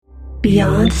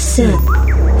Beyond Synth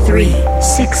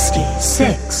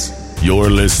 366.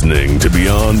 You're listening to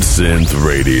Beyond Synth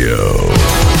Radio.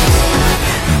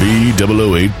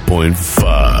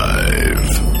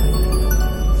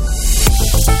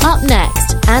 B008.5. Up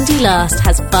next, Andy Last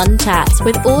has fun chats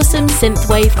with awesome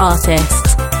synthwave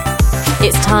artists.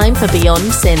 It's time for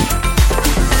Beyond Synth.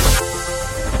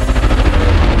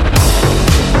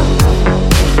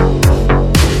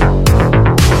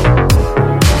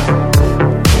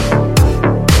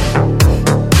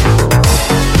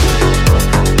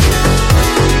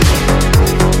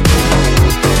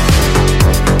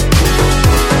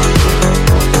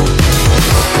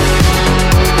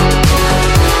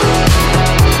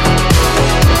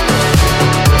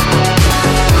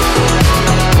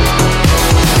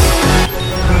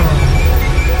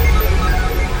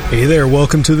 Hey there,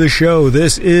 welcome to the show.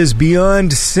 This is Beyond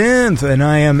Synth, and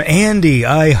I am Andy.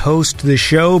 I host the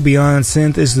show. Beyond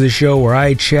Synth is the show where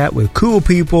I chat with cool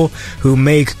people who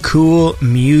make cool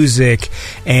music.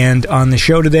 And on the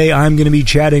show today, I'm going to be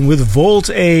chatting with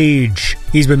Voltage.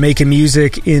 He's been making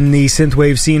music in the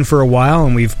synthwave scene for a while,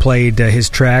 and we've played his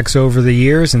tracks over the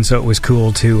years, and so it was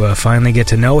cool to finally get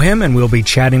to know him, and we'll be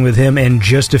chatting with him in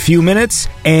just a few minutes.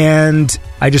 And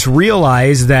I just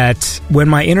realized that when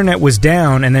my internet was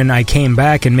down and then I came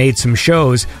back and made some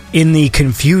shows, in the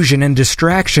confusion and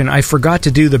distraction, I forgot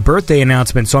to do the birthday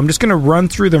announcement. So I'm just going to run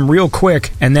through them real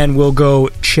quick, and then we'll go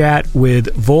chat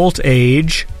with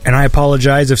Voltage. And I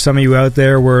apologize if some of you out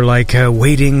there were like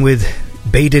waiting with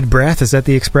bated breath. Is that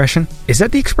the expression? Is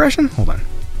that the expression? Hold on.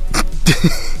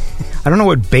 I don't know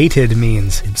what baited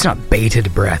means. It's not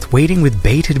bated breath. Waiting with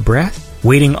bated breath?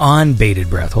 Waiting on bated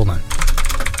breath. Hold on.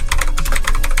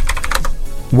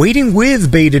 Waiting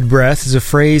with bated breath is a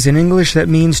phrase in English that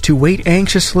means to wait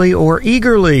anxiously or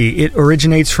eagerly. It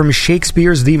originates from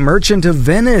Shakespeare's The Merchant of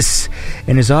Venice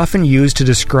and is often used to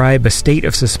describe a state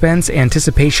of suspense,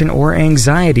 anticipation, or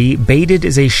anxiety. Bated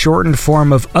is a shortened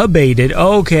form of abated,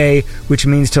 which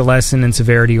means to lessen in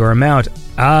severity or amount.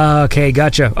 Okay,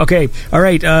 gotcha. Okay, all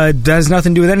right, that has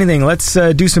nothing to do with anything. Let's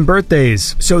do some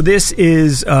birthdays. So this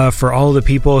is for all the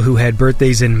people who had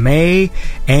birthdays in May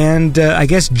and I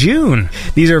guess June.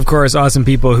 These are, of course, awesome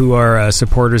people who are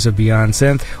supporters of Beyond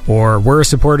Synth, or were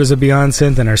supporters of Beyond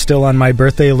Synth and are still on my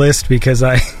birthday list because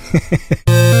I...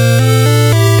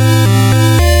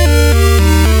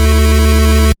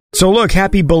 So look,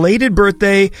 happy belated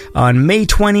birthday on May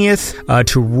 20th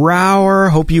to Rower.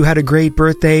 Hope you had a great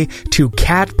birthday. To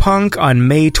Cat Punk on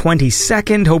May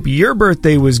 22nd. Hope your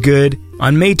birthday was good.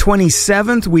 On May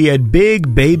 27th, we had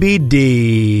Big Baby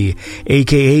D,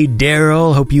 a.k.a.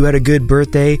 Daryl. Hope you had a good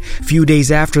birthday. A few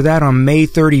days after that, on May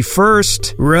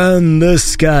 31st, Run the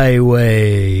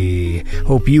Skyway.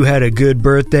 Hope you had a good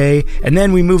birthday. And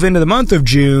then we move into the month of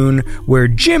June, where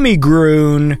Jimmy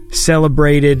Groon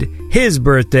celebrated his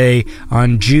birthday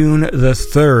on June the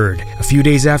 3rd. A few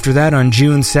days after that, on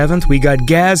June 7th, we got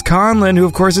Gaz Conlon, who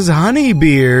of course is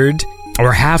Honeybeard.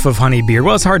 Or half of Honeybeard.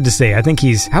 Well, it's hard to say. I think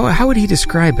he's... How would he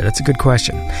describe it? That's a good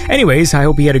question. Anyways, I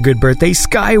hope he had a good birthday.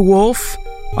 Skywolf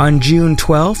on June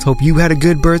 12th. Hope you had a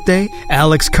good birthday.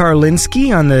 Alex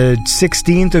Karlinski on the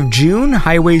 16th of June.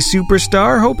 Highway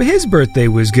Superstar. Hope his birthday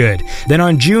was good. Then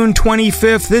on June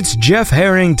 25th, it's Jeff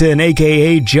Harrington,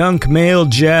 a.k.a. Junk Mail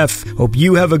Jeff. Hope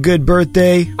you have a good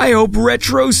birthday. I hope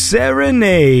Retro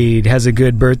Serenade has a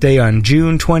good birthday on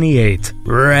June 28th.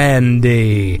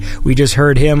 Randy. We just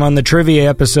heard him on the trivia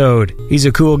episode. He's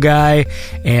a cool guy,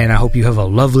 and I hope you have a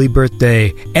lovely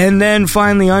birthday. And then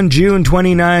finally on June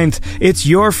 29th, it's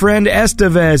your friend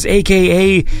Estevez,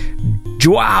 a.k.a.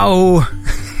 Joao.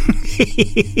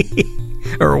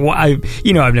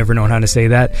 I've never known how to say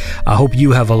that. I hope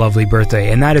you have a lovely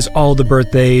birthday. And that is all the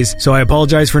birthdays. So I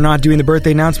apologize for not doing the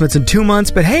birthday announcements in 2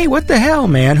 months, but hey, what the hell,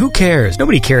 man? Who cares?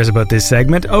 Nobody cares about this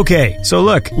segment. Okay, so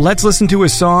look, let's listen to a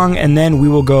song and then we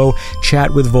will go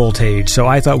chat with Voltage. So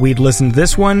I thought we'd listen to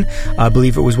this one. I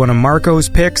believe it was one of Marco's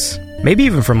picks. Maybe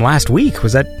even from last week.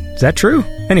 Is that true?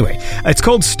 Anyway, it's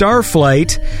called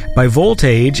Starflight by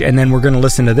Voltage, and then we're going to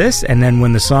listen to this, and then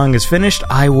when the song is finished,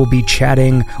 I will be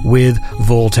chatting with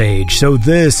Voltage. So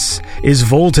this is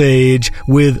Voltage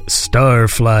with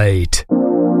Starflight.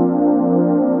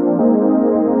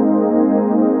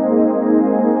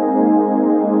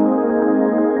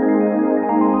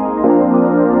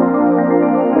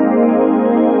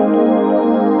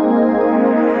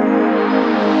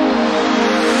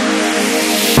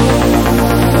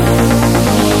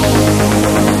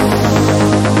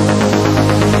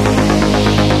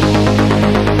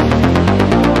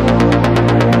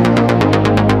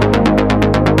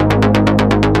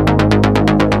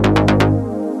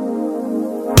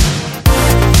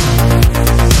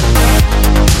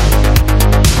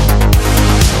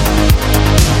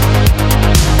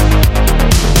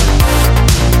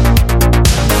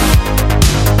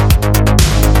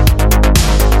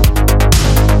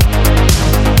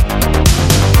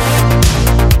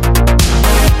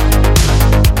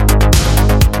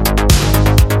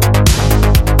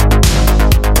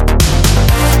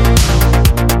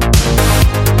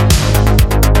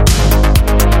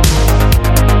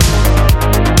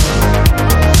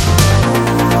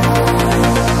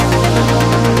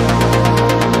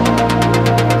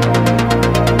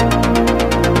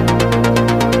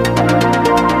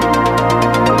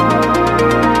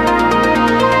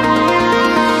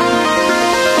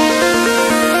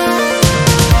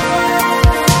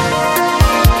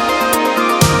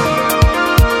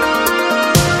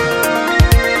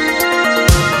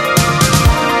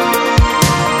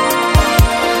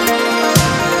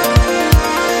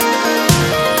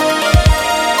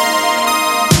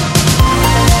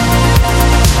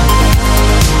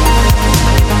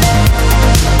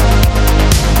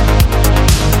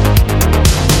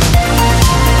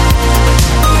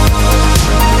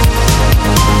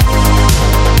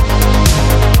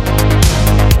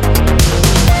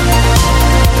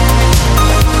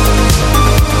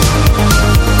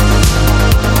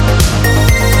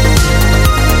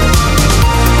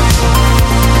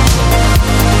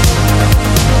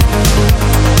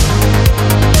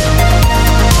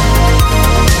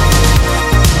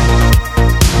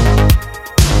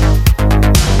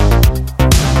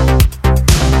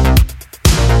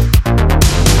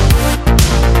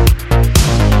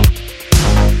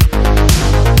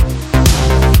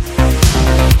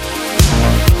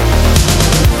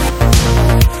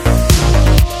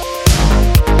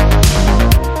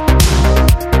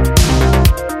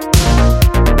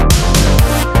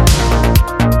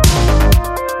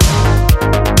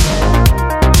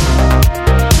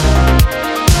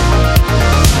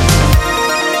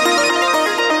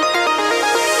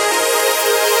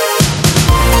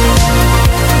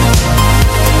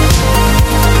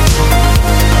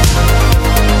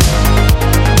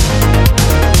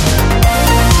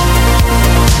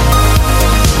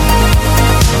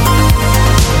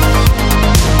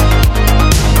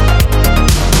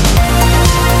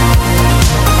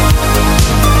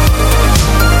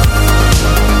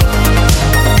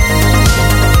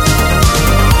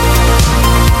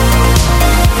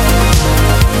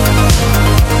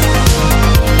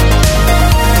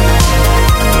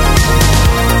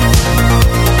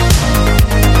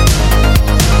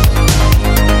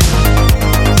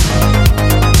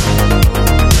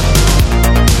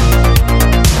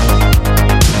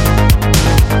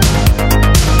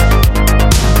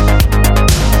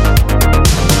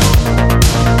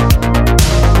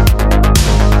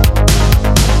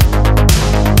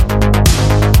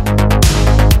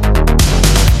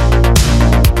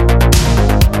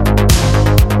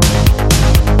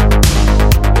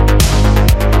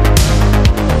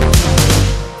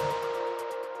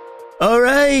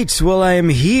 right. Well, I'm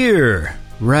here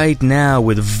right now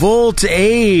with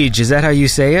Voltage. Is that how you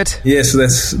say it? Yes,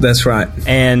 that's right.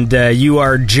 And you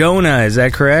are Jonah, is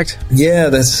that correct? Yeah,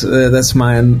 that's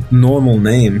my normal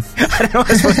name. I don't know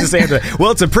what I'm supposed to say.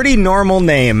 Well, it's a pretty normal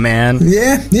name, man.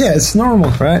 Yeah, it's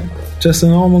normal, right? Just a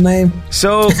normal name.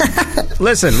 So,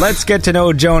 listen, let's get to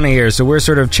know Jonah here. So we're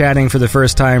sort of chatting for the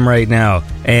first time right now.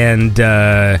 And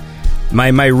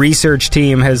my research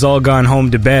team has all gone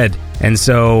home to bed. And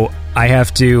so I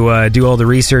have to do all the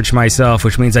research myself,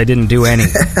 which means I didn't do any.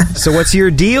 So what's your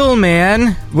deal,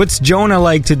 man? What's Jonah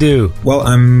like to do? Well,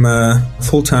 I'm a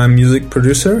full-time music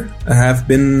producer. I have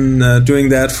been doing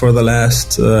that for the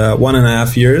last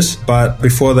 1.5 years. But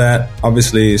before that,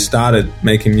 obviously started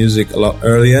making music a lot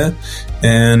earlier.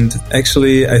 And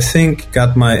actually, I think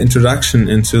got my introduction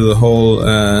into the whole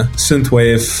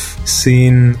synthwave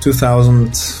scene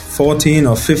 2014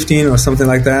 or 15 or something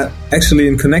like that. Actually,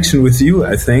 in connection with you,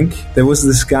 I think. There was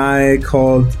this guy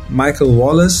called Michael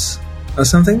Wallace or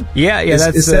something. Yeah, is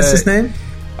that his name?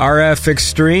 RF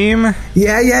Extreme?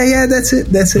 Yeah, that's it.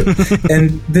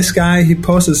 And this guy, he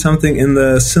posted something in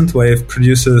the Synthwave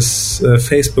Producers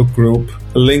Facebook group,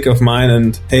 a link of mine,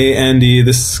 and, hey, Andy,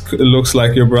 this looks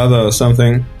like your brother or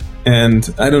something. And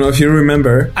I don't know if you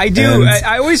remember. I do.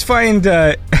 I always find...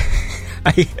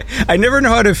 I never know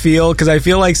how to feel, because I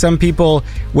feel like some people,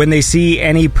 when they see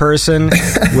any person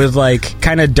with like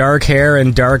kind of dark hair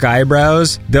and dark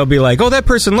eyebrows, they'll be like, oh, that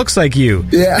person looks like you.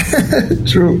 Yeah,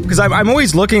 true. Because I'm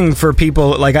always looking for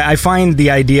people, like I find the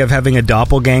idea of having a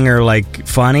doppelganger like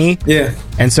funny. Yeah.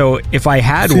 And so if I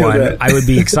had one, I would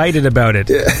be excited about it.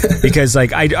 Yeah. Because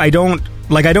like I don't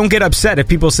get upset if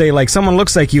people say like someone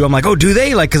looks like you. I'm like, oh, do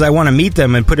they? Like, because I want to meet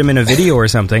them and put them in a video or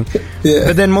something. Yeah.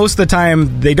 But then most of the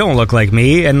time they don't look like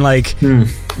me, and like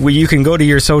you can go to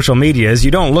your social medias.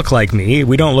 You don't look like me.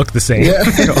 We don't look the same. Yeah.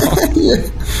 At all. Yeah.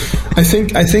 I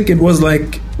think it was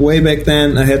like way back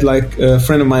then. I had like a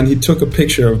friend of mine. He took a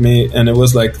picture of me, and it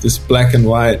was like this black and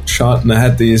white shot, and I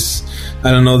had these,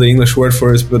 I don't know the English word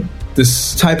for it, but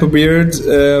this type of beard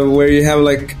where you have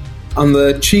like on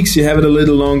the cheeks you have it a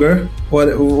little longer. What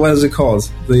is it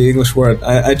called? The English word.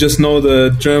 I just know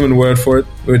the German word for it,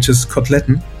 which is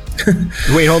Koteletten.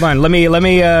 Wait, hold on. Let me.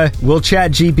 We'll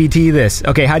chat GPT this.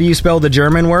 Okay, how do you spell the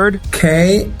German word?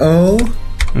 Kottlен.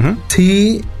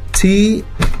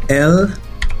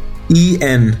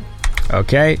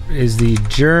 Okay, is the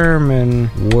German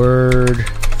word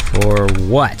for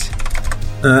what?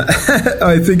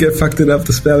 I think I fucked it up,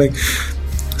 the spelling.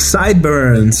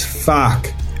 Sideburns. Fuck.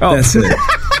 Oh. That's it.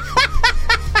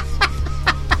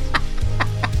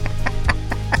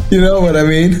 You know what I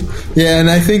mean? Yeah, and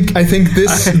I think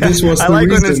this was I the like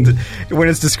reason. when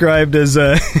it's described as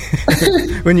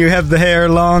when you have the hair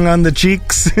long on the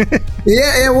cheeks.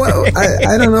 Yeah. Well,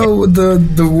 I don't know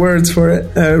the words for it.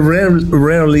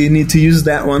 Rarely need to use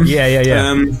that one.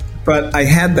 Yeah. But I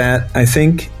had that, I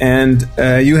think, and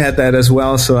you had that as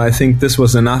well. So I think this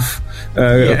was enough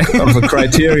of a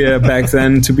criteria back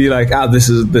then to be like,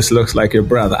 this looks like your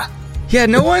brother. Yeah,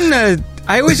 no one.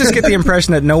 I always just get the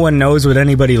impression that no one knows what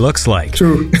anybody looks like.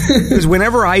 True. Because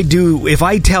whenever if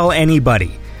I tell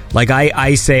anybody, like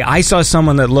I say, I saw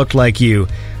someone that looked like you,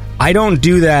 I don't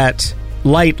do that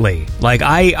lightly. Like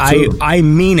I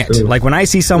mean it. True. Like when I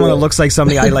see someone that looks like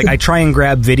somebody, I try and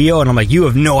grab video, and I'm like, you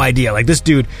have no idea. Like this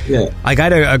dude. Yeah. I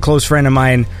got a close friend of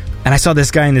mine, and I saw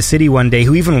this guy in the city one day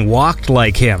who even walked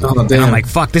like him. Oh, and I'm like,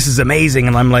 fuck, this is amazing.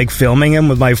 And I'm like filming him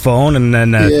with my phone, and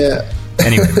then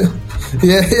anyway.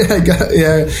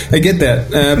 I get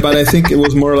that, but I think it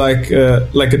was more like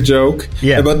a joke.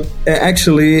 Yeah. But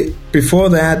actually, before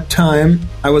that time,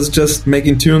 I was just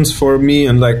making tunes for me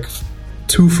and like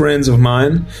 2 friends of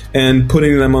mine and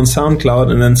putting them on SoundCloud,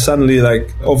 and then suddenly,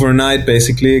 like overnight,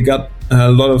 basically, got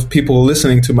a lot of people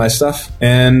listening to my stuff,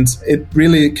 and it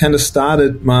really kind of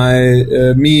started my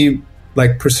me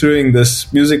like pursuing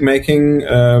this music making.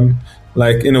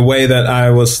 Like in a way that I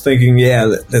was thinking,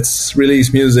 let's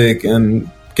release music and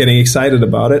getting excited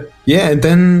about it. Yeah, and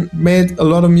then made a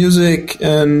lot of music,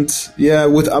 and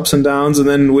with ups and downs, and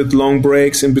then with long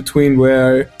breaks in between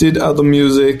where I did other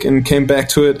music and came back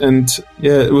to it. And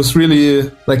it was really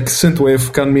like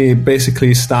synthwave got me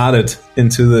basically started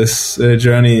into this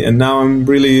journey, and now I'm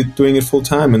really doing it full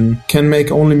time and can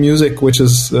make only music, which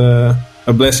is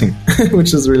a blessing,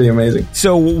 which is really amazing.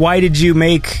 So why did you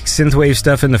make synthwave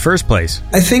stuff in the first place?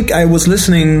 I think I was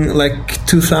listening like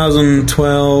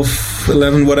 2012,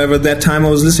 11, whatever. That time I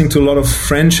was listening to a lot of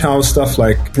French house stuff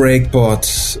like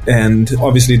Breakbot and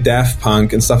obviously Daft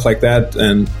Punk and stuff like that.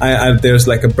 And there's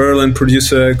like a Berlin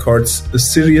producer called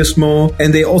Siriusmo,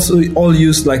 and they also all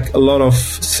used like a lot of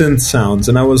synth sounds.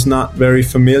 And I was not very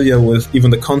familiar with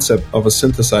even the concept of a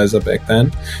synthesizer back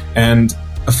then. And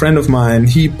a friend of mine,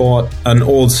 he bought an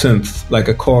old synth, like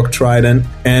a Korg Trident,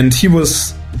 and he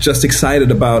was just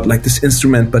excited about like this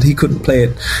instrument, but he couldn't play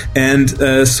it.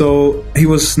 And so he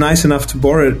was nice enough to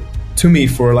borrow it to me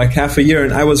for like half a year,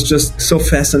 and I was just so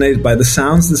fascinated by the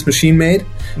sounds this machine made.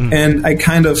 And I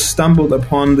kind of stumbled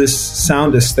upon this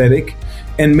sound aesthetic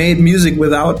and made music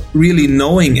without really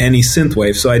knowing any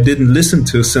synthwave. So I didn't listen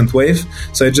to synthwave.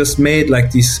 So I just made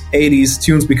like these 80s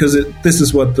tunes because this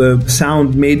is what the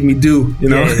sound made me do, you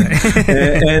know?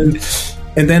 Yeah.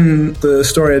 And then the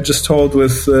story I just told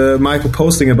with Michael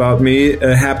posting about me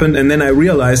happened, and then I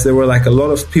realized there were like a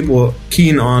lot of people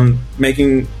keen on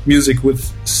making music with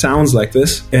sounds like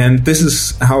this, and this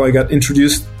is how I got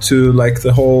introduced to like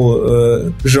the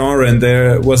whole genre. And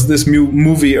there was this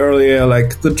movie earlier,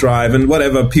 like The Drive and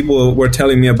whatever people were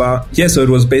telling me about. Yeah, so it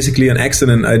was basically an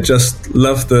accident. I just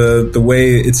loved the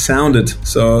way it sounded,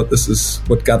 so this is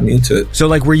what got me into it. So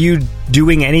like, were you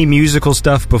doing any musical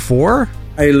stuff before?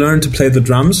 I learned to play the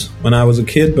drums when I was a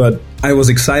kid, but I was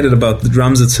excited about the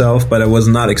drums itself, but I was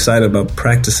not excited about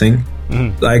practicing.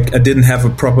 Like, I didn't have a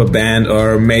proper band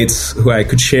or mates who I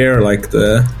could share like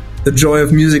the joy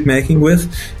of music making with,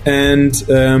 and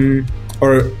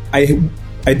or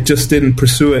I just didn't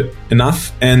pursue it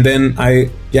enough. And then I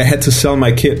had to sell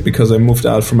my kit because I moved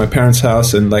out from my parents'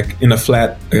 house, and like in a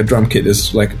flat, like a drum kit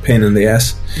is like a pain in the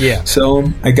ass. Yeah. So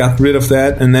I got rid of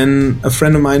that, and then a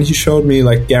friend of mine, he showed me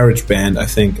like GarageBand, I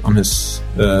think, on his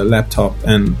laptop,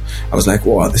 and I was like,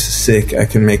 wow, this is sick. I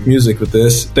can make music with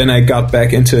this. Then I got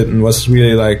back into it and was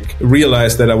really like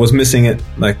realized that I was missing it,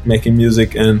 like making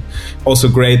music. And also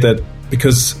great that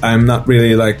because I'm not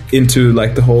really like into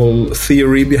like the whole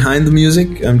theory behind the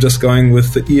music, I'm just going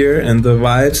with the ear and the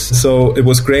vibes. So it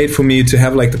was great for me to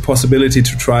have like the possibility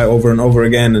to try over and over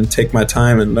again and take my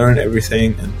time and learn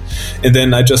everything. And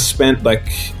then I just spent like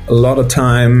a lot of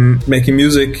time making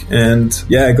music, and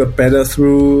yeah, I got better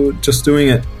through just doing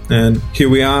it. And here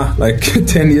we are, like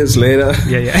 10 years later.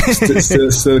 Yeah.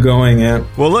 still going. Yeah.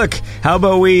 Well, look, how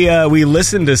about we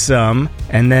listen to some,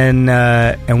 and then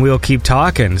and we'll keep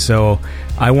talking. So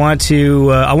I want to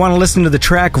listen to the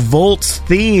track Volt's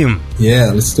Theme.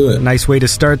 Yeah, let's do it. Nice way to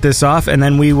start this off, and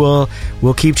then we'll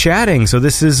keep chatting. So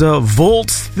this is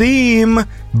Volt's Theme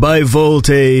by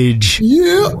Voltage.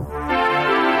 Yeah.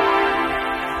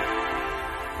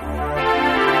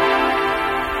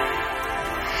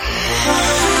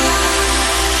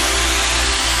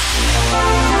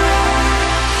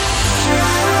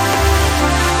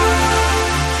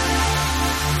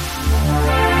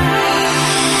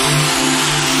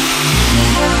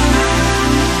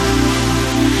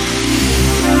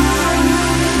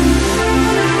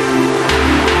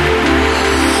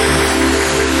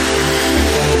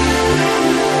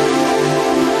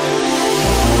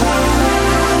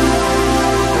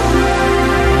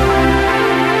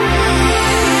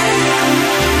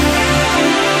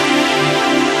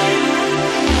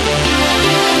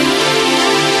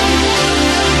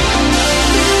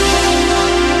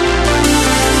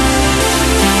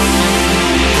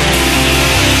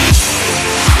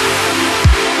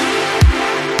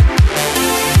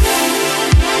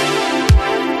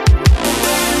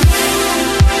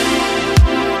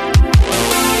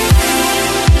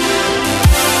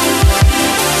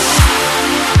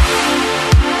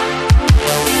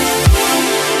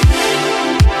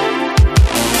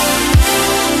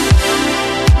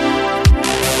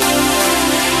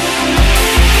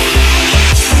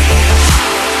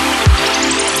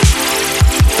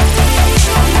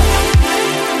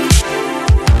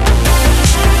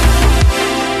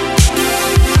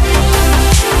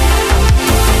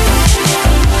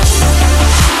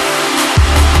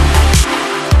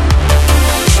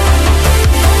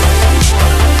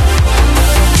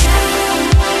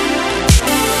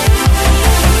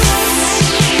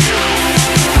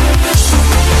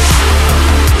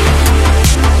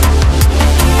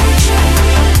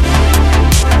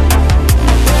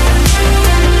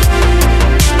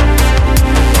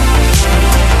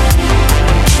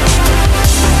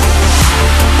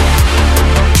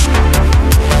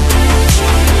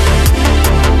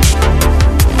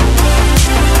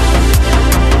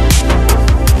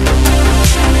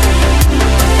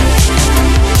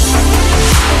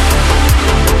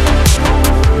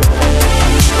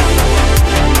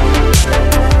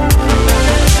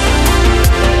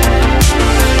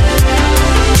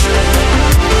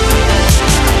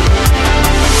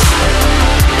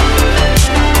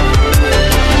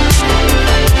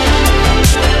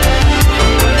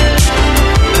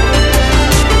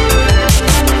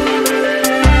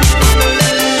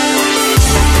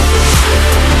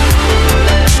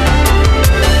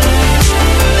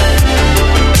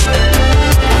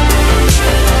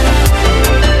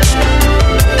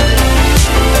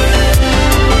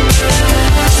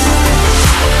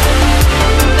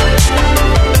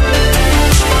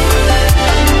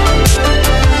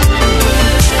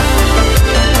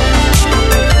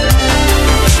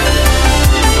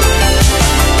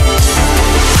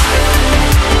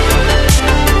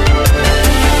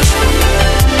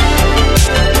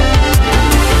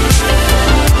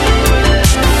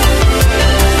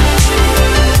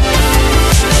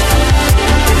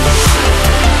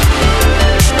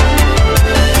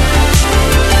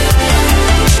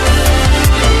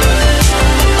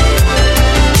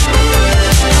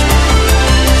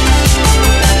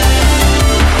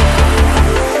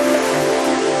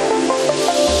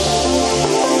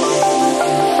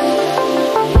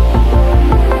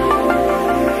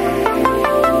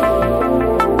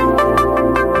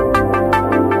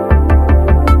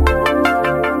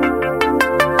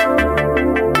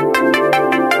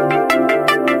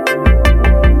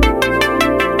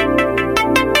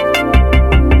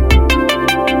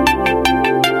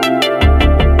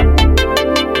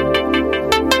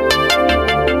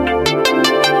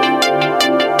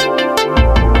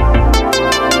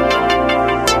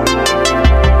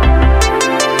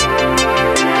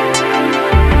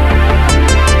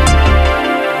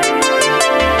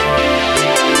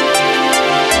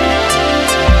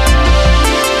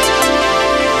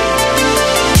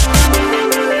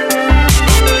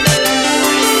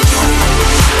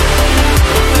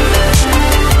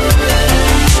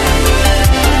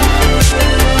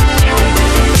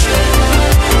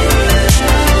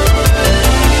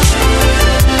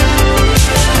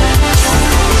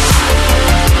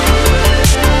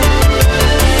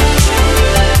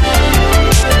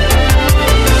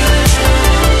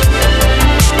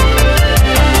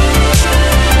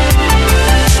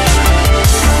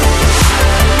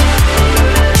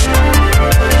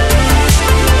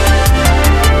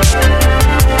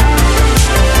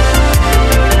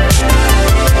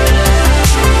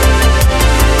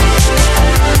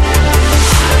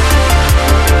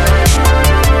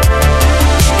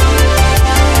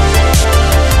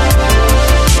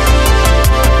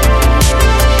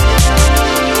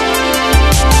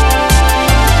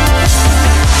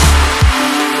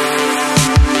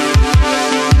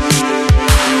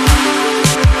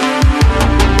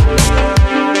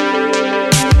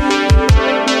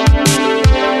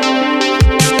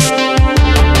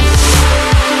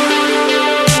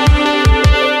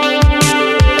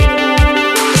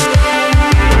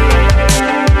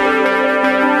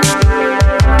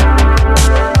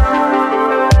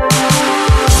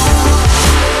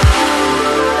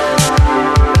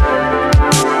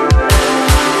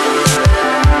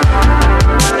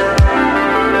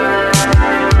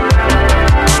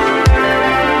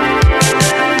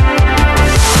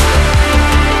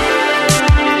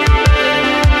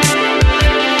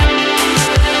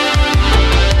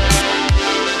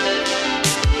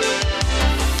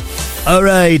 All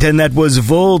right, and that was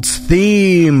Volt's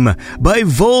Theme by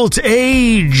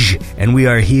Voltage. And we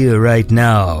are here right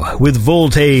now with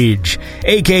Voltage,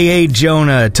 a.k.a.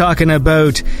 Jonah, talking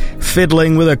about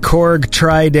fiddling with a Korg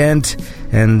trident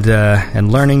and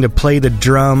learning to play the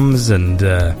drums. And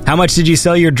how much did you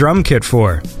sell your drum kit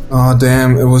for? Oh,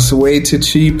 damn, it was way too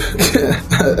cheap.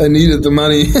 I needed the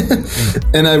money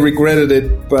and I regretted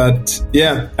it. But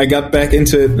yeah, I got back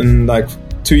into it and like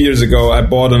 2 years ago, I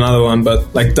bought another one,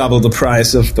 but like double the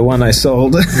price of the one I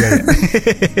sold.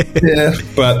 Yeah,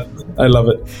 but I love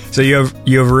it. So you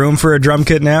have room for a drum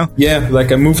kit now? Yeah,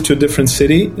 like I moved to a different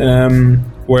city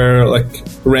where like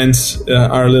rents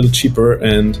are a little cheaper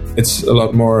and it's a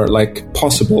lot more like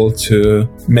possible to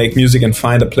make music and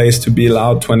find a place to be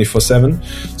loud 24/7.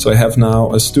 So I have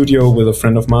now a studio with a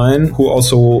friend of mine who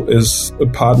also is a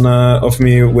partner of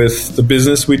me with the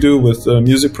business we do with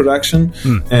music production.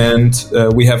 And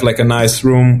we have like a nice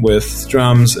room with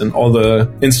drums and all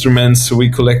the instruments we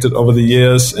collected over the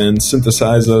years and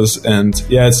synthesizers. And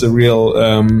yeah, it's a real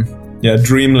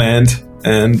dreamland.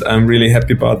 And I'm really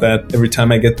happy about that. Every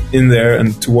time I get in there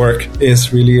and to work,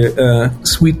 it's really a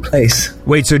sweet place.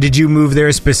 Wait, so did you move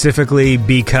there specifically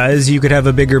because you could have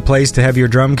a bigger place to have your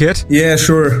drum kit? Yeah,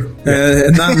 sure.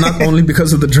 Not only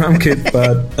because of the drum kit,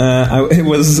 but it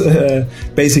was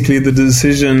basically the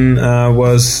decision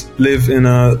was live in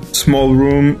a small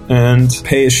room and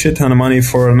pay a shit ton of money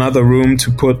for another room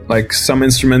to put like some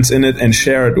instruments in it and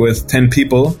share it with 10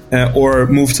 people, or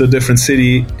move to a different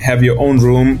city, have your own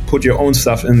room, put your own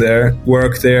stuff in there,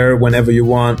 work there whenever you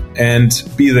want, and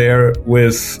be there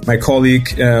with my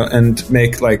colleague and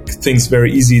make like things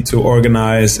very easy to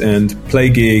organize and play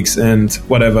gigs and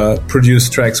whatever, produce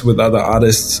tracks with other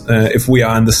artists if we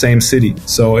are in the same city.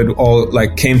 So it all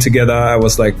like came together. I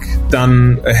was like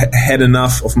done, had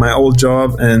enough of my old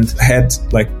job and had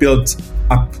like built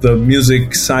up the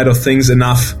music side of things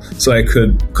enough so I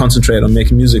could concentrate on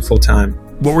making music full time.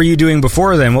 What were you doing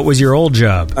before then? What was your old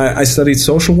job? I studied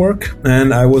social work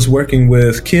and I was working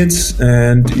with kids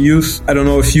and youth. I don't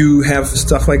know if you have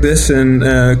stuff like this in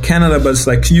Canada, but it's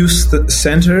like youth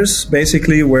centers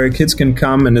basically where kids can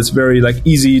come and it's very like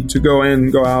easy to go in,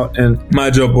 go out. And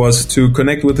my job was to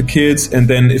connect with the kids, and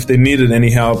then if they needed any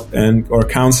help or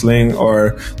counseling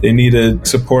or they needed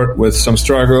support with some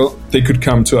struggle, they could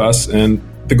come to us. And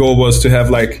the goal was to have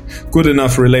like good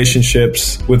enough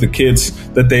relationships with the kids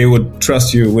that they would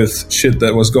trust you with shit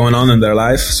that was going on in their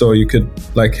life, so you could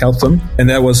like help them. And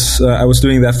that was I was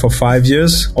doing that for 5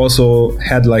 years. Also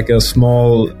had like a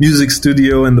small music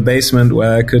studio in the basement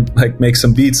where I could like make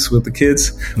some beats with the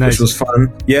kids, Which was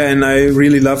fun. Yeah, and I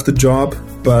really loved the job,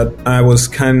 but I was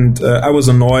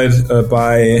annoyed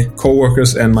by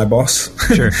coworkers and my boss.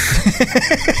 Sure.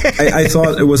 I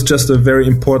thought it was just a very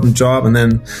important job, and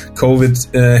then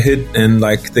COVID hit and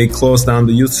like they closed down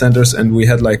the youth centers, and we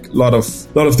had like a lot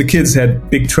of the kids had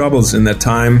big troubles in that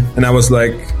time, and I was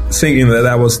like thinking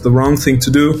that was the wrong thing to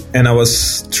do, and I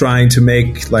was trying to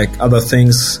make like other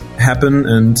things happen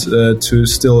and to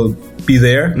still be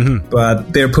there. Mm-hmm.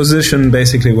 But their position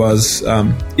basically was,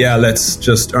 let's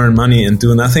just earn money and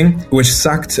do nothing, which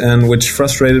sucked and which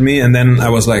frustrated me. And then I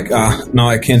was like, no,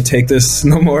 I can't take this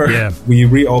no more. Yeah. We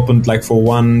reopened like for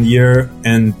 1 year,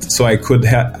 and so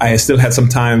I still had some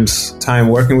time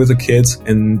working with the kids.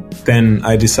 And then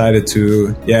I decided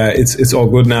to, it's all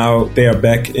good now. They are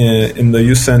back in the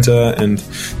youth center and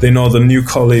they know the new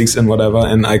colleagues and whatever,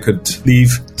 and I could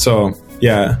leave. So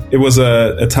yeah, it was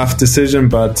a tough decision,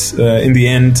 but in the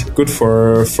end, good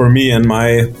for me and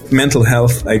my mental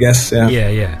health, I guess.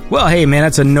 Yeah. Well, hey, man,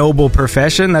 that's a noble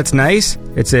profession. That's nice.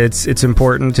 It's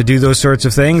important to do those sorts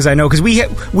of things. I know, because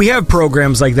we have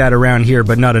programs like that around here,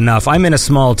 but not enough. I'm in a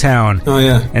small town. Oh,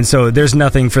 yeah. And so there's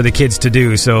nothing for the kids to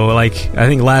do. So, like, I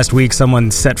think last week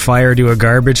someone set fire to a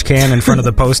garbage can in front of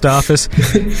the post office.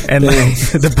 And like,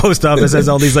 the post office has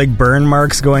all these, like, burn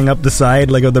marks going up the side,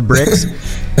 like, of the bricks.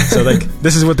 So, like,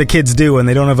 this is what the kids do when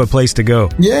they don't have a place to go.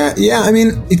 Yeah. I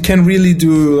mean, it can really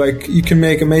do, like, you can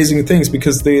make amazing things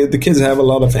because the kids have a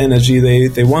lot of energy.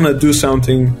 They want to do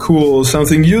something cool,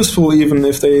 something useful, even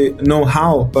if they know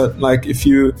how. But, like, if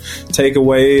you take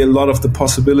away a lot of the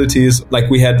possibilities, like,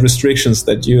 we had restrictions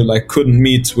that you, like, couldn't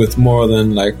meet with more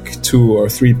than, like, 2 or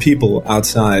 3 people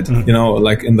outside, you know,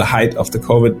 like, in the height of the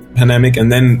COVID pandemic. And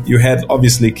then you had,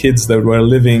 obviously, kids that were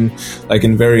living, like,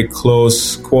 in very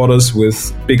close quarters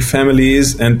with big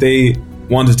families, and they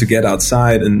wanted to get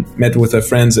outside and met with their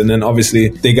friends. And then obviously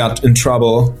they got in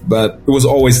trouble, but it was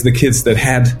always the kids that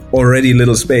had already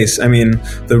little space. I mean,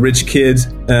 the rich kid,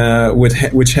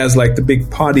 which has like the big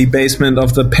party basement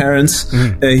of the parents,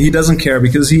 he doesn't care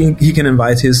because he can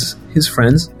invite his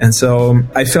friends. And so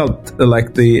I felt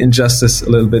like the injustice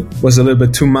was a little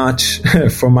bit too much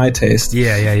for my taste.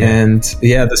 Yeah. And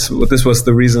this was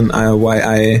the reason why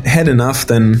I had enough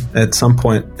then at some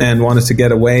point and wanted to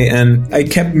get away. And I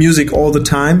kept music all the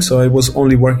time, so I was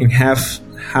only working half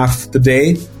the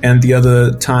day, and the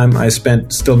other time I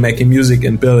spent still making music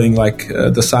and building like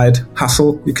the side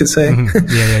hustle, you could say.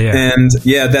 Yeah. And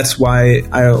that's why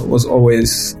I was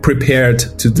always prepared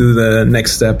to do the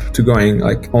next step to going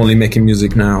like only making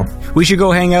music now. We should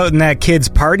go hang out in that kid's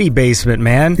party basement,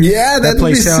 man. Yeah, that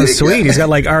place sounds sweet. He's got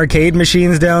like arcade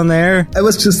machines down there. I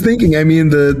was just thinking, I mean,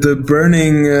 the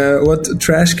burning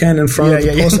trash can in front of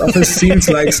the post office seems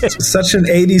like such an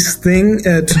 80s thing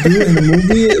to do in a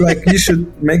movie. Like, you should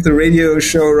make the radio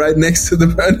show right next to the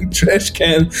burning trash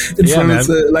can in front of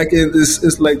the, like,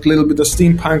 it's like a little bit of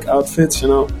steampunk outfits, you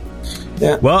know.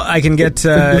 Yeah. Well, I can get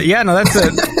that's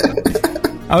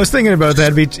I was thinking about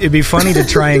that. It'd be funny to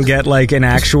try and get like an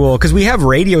actual, because we have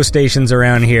radio stations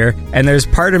around here, and there's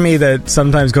part of me that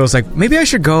sometimes goes like, maybe I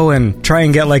should go and try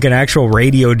and get like an actual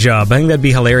radio job. I think that'd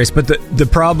be hilarious. But the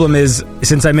problem is,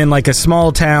 since I'm in like a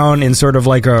small town in sort of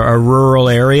like a rural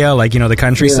area, like, you know, the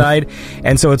countryside,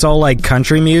 and so it's all like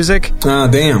country music. Ah,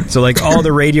 damn. So like all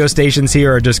the radio stations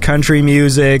here are just country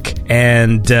music,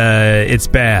 and it's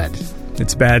bad.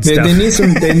 It's bad stuff.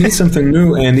 They need something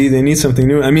new, Andy. They need something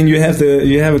new. I mean, you have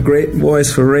a great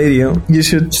voice for radio. You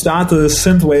should start the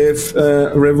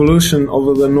synthwave revolution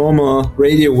over the normal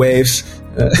radio waves.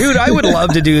 Dude, I would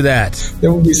love to do that.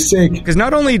 That would be sick. Because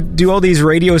not only do all these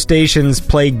radio stations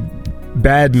play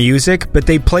bad music, but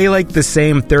they play like the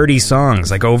same 30 songs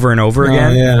like over and over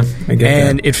again. Yeah, I get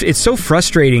and that. It's so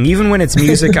frustrating, even when it's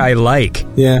music I like.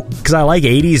 Yeah, because I like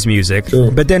 80s music.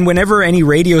 Sure. But then whenever any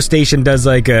radio station does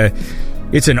like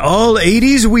it's an all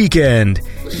 80s weekend,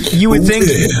 you would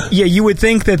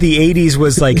think that the 80s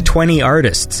was like 20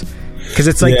 artists. Because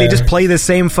it's like they just play the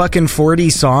same fucking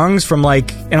 40 songs from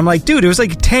like, and I'm like, dude, it was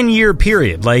like a 10-year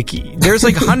period. Like, there's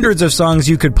like hundreds of songs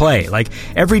you could play. Like,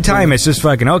 every time it's just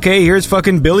fucking, okay, here's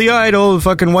fucking Billy Idol,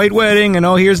 fucking White Wedding, and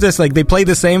oh, here's this. Like, they play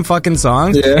the same fucking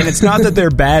songs. Yeah. And it's not that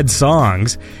they're bad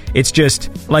songs. It's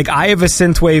just, like, I have a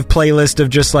synthwave playlist of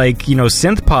just like, you know,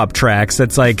 synth pop tracks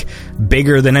that's like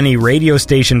bigger than any radio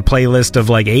station playlist of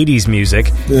like 80s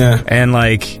music. Yeah. And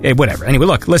like, whatever. Anyway,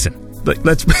 look, listen.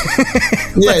 Let's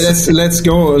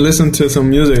go listen to some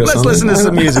music. Let's listen to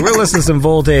some music. We're listening to some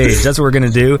Voltage. That's what we're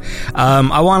gonna do.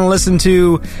 I want to listen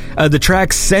to the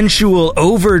track "Sensual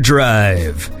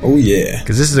Overdrive." Oh yeah,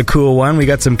 because this is a cool one. We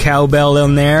got some cowbell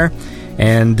in there,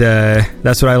 and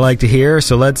that's what I like to hear.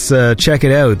 So let's check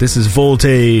it out. This is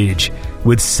Voltage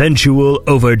with "Sensual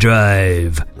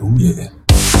Overdrive." Oh yeah.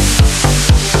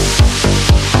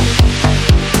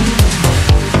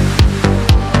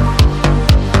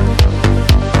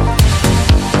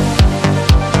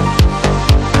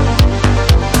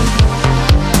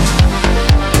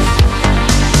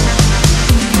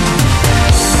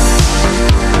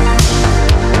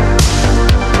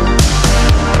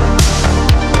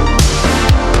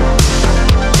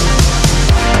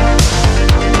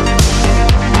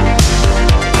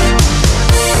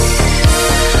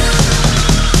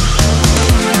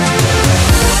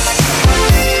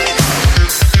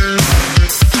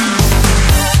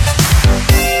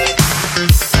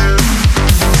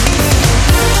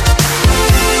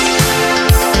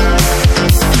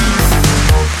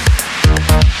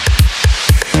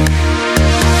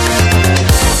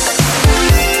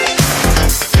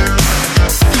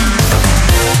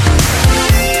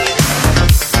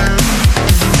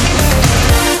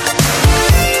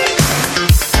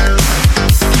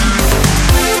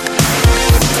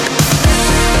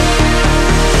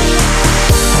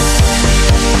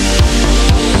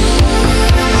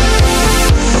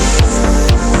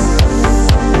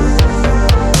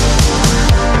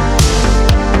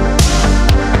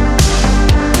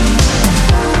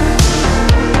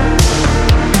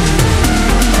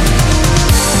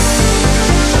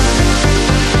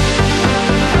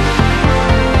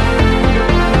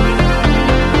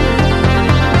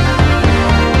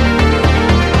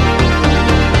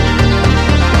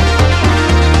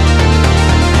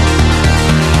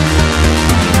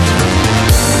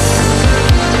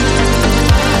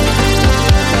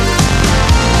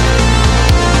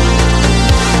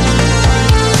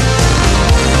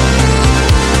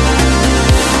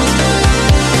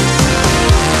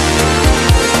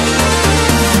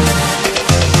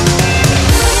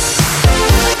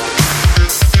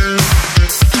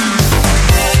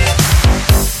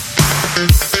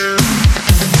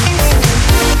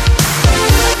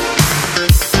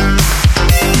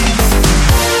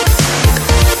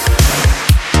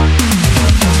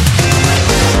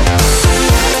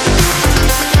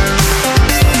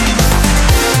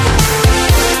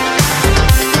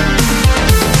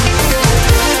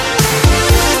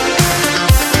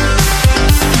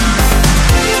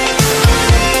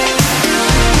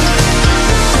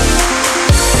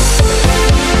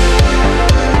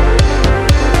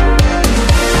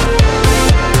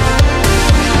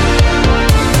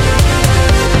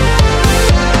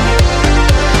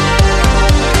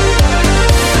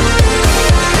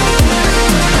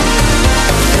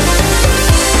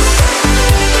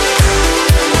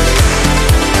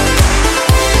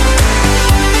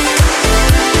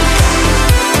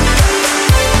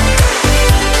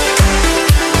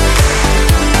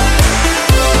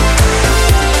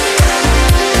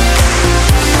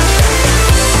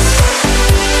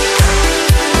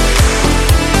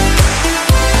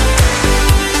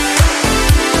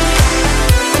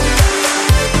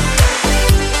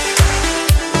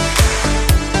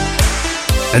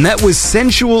 And that was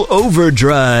Sensual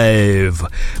Overdrive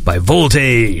by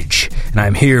Voltage. And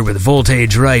I'm here with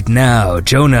Voltage right now.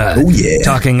 Jonah. Oh, yeah.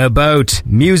 Talking about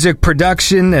music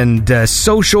production and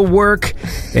social work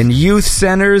and youth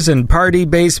centers and party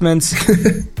basements.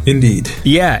 Indeed.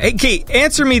 Yeah. Okay,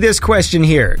 answer me this question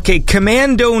here. Okay,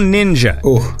 Commando Ninja.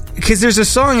 Oh. Because there's a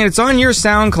song and it's on your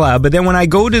SoundCloud, but then when I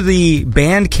go to the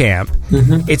Bandcamp,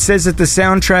 it says that the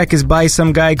soundtrack is by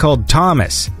some guy called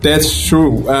Thomas. That's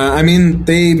true. I mean,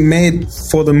 they made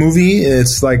for the movie,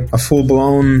 it's like a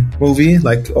full-blown movie,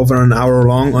 like over an hour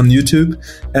long on YouTube.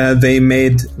 They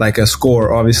made like a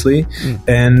score, obviously.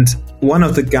 And one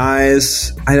of the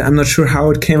guys, I'm not sure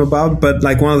how it came about, but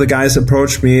like one of the guys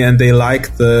approached me and they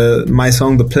liked my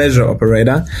song, The Pleasure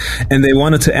Operator. And they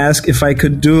wanted to ask if I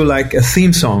could do like a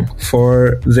theme song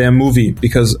for their movie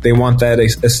because they want that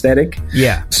aesthetic.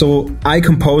 Yeah. So I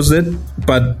composed it,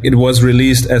 but it was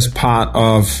released as part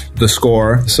of the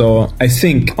score. So I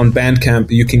think on Bandcamp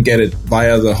you can get it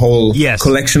via the whole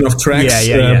collection of tracks.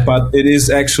 Yeah. But it is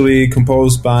actually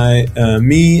composed by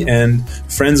me and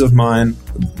friends of mine.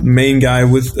 Main guy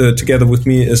together with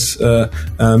me is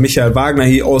Michael Wagner.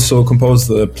 He also composed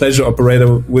The Pleasure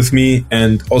Operator with me,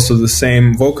 and also the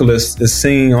same vocalist is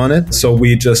singing on it. So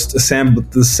we just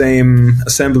assembled the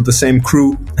same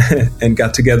crew and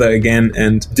got together again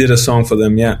and did a song for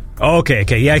them. Yeah. Okay.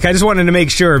 Yeah, I just wanted to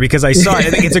make sure because I saw it. I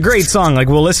think it's a great song. Like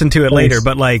we'll listen to it later,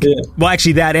 but well,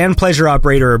 actually, that and Pleasure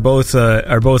Operator are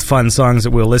both fun songs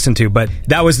that we'll listen to. But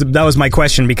that was my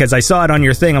question because I saw it on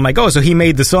your thing. I'm like, oh, so he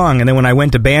made the song, and then when I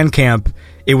went to Bandcamp,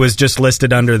 it was just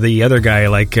listed under the other guy,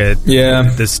 like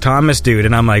this Thomas dude,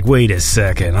 and I'm like, wait a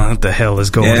second, what the hell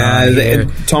is going on here?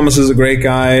 Thomas is a great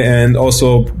guy, and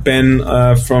also Ben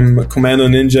from Commando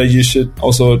Ninja. You should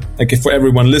also, like, for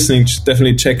everyone listening,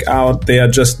 definitely check out. They are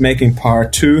just making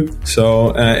part 2,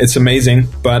 so it's amazing.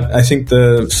 But I think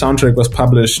the soundtrack was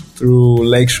published through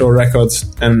Lakeshore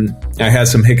Records, and I had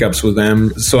some hiccups with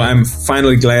them. So I'm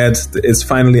finally glad it's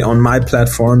finally on my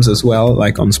platforms as well,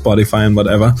 like on Spotify and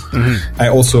whatever. I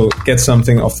also get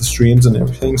something off the streams and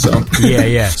everything. So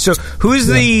yeah. So who's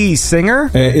the singer?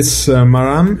 It's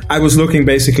Maram. I was looking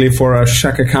basically for a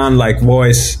Shaka Khan like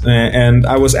voice, and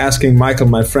I was asking Michael,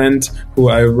 my friend, who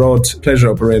I wrote Pleasure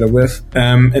Operator with,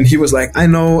 and he was like, I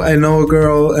know a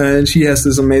girl, and she has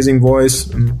this amazing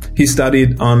voice. He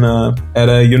studied at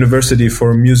a university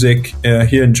for music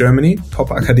here in Germany,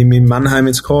 Popakademie Mannheim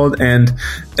it's called, and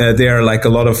there are like a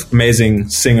lot of amazing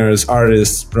singers,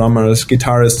 artists, drummers,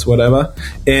 guitarists, whatever.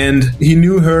 And he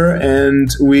knew her, and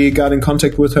we got in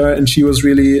contact with her, and she was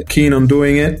really keen on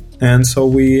doing it. And so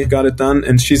we got it done,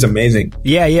 and she's amazing.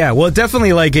 Yeah. Well,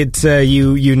 definitely, like it.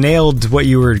 You nailed what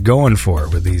you were going for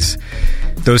with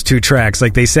those 2 tracks.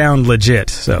 Like they sound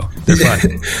legit, so they're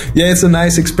fun. Yeah, it's a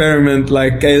nice experiment.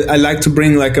 Like I like to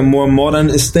bring like a more modern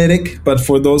aesthetic, but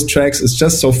for those tracks, it's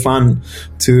just so fun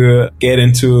to get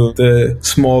into the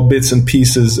small bits and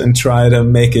pieces and try to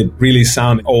make it really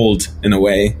sound old in a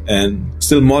way, and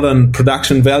still modern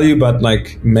production value, but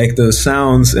like make the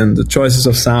sounds and the choices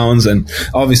of sounds and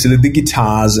obviously the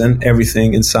guitars and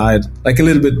everything inside like a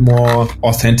little bit more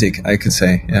authentic, I could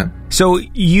say. Yeah. So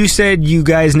you said you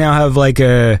guys now have like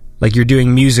you're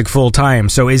doing music full time.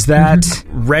 So is that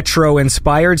retro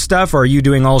inspired stuff, or are you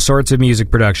doing all sorts of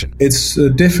music production? It's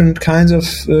different kinds of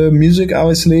music,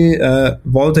 obviously.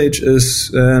 Voltage is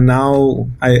now,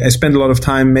 I spend a lot of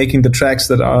time making the tracks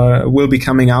that will be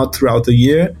coming out throughout the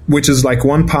year, which is like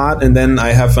one part. And then I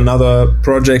have another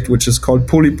project which is called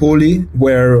Poly Poly,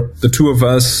 where the 2 of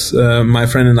us, my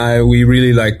friend and I, we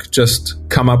really like just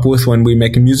come up with when we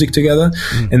make music together.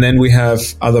 And then we have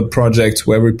other projects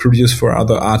where we produce for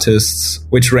other artists,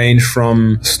 which range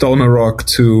from stoner rock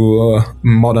to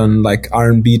modern like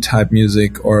R&B type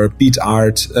music or beat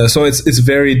art. So it's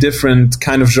very different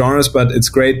kind of genres, but it's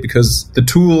great because the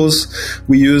tools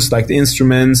we use, like the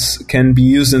instruments, can be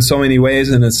used in so many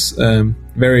ways, and it's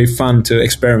very fun to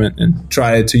experiment and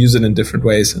try to use it in different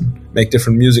ways and make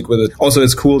different music with it. Also,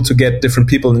 it's cool to get different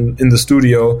people in the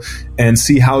studio and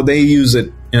see how they use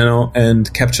it,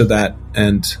 and capture that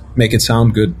and make it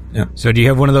sound good. Yeah. So do you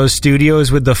have one of those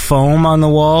studios with the foam on the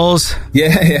walls? Yeah,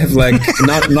 I have like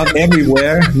not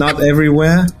everywhere.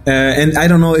 And I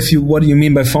don't know what do you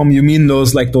mean by foam? You mean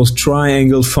those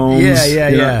triangle foams?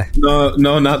 Yeah.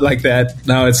 No, not like that.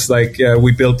 Now it's like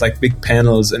we built like big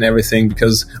panels and everything,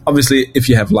 because obviously if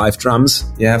you have live drums,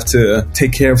 you have to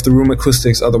take care of the room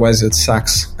acoustics, otherwise it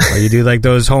sucks. Or you do like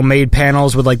those homemade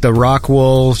panels with like the rock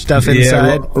wool stuff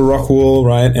inside? Yeah, rock wool,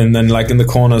 right? And then like in the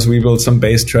corners we built some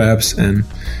bass traps, and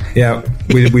yeah,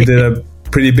 we did a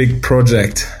pretty big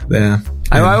project there.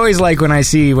 I always like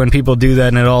when people do that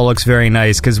and it all looks very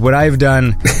nice, because what I've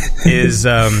done is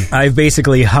I've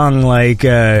basically hung like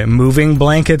moving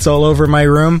blankets all over my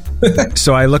room,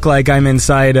 so I look like I'm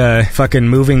inside a fucking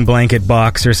moving blanket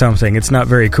box or something. It's not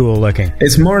very cool looking.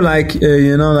 It's more like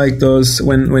like those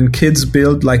when kids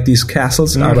build like these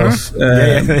castles out of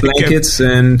blankets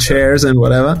and chairs and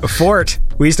whatever. A fort.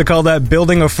 We used to call that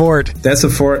building a fort. That's a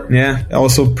fort, yeah.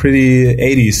 Also pretty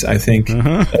 80s, I think.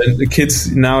 The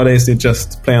kids nowadays, they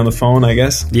just play on the phone, I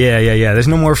guess. Yeah. There's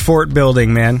no more fort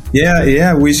building, man.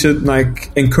 Yeah. We should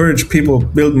like encourage people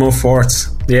build more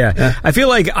forts. Yeah. I feel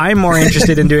like I'm more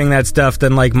interested in doing that stuff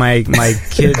than like my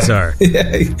kids are.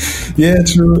 Yeah,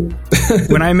 true.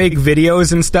 When I make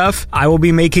videos and stuff, I will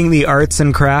be making the arts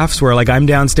and crafts where like I'm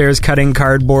downstairs cutting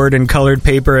cardboard and colored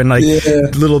paper and like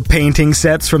little painting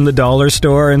sets from the dollar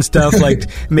store and stuff, like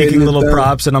making little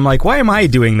props, and I'm like, why am I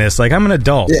doing this? Like, I'm an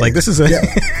adult. Like, this is a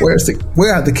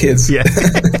where are the kids? Yeah,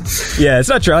 it's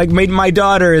not true. Like my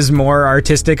daughter is more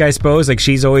artistic, I suppose. Like,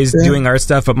 she's always doing art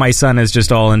stuff, but my son is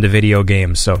just all into video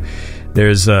games. So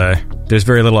there's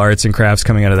very little arts and crafts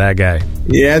coming out of that guy.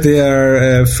 Yeah,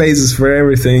 there are phases for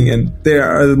everything, and there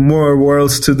are more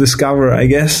worlds to discover, I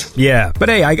guess. Yeah, but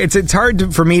hey, it's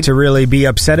hard for me to really be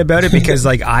upset about it, because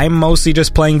like I'm mostly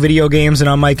just playing video games and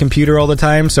on my computer all the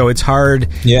time, so it's hard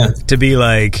to be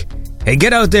like, hey,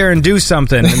 get out there and do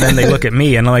something. And then they look at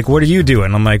me and I'm like, what are you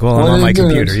doing? I'm like, well, I'm on my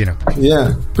computer, you know.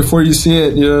 Yeah. Before you see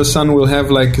it, your son will have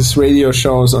like his radio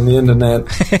shows on the internet.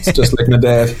 It's just like my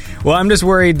dad. Well, I'm just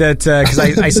worried that, because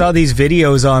I saw these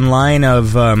videos online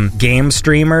of game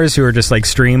streamers who are just like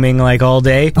streaming like all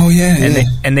day. Oh, yeah.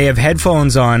 And they have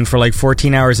headphones on for like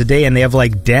 14 hours a day, and they have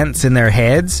like dents in their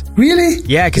heads. Really?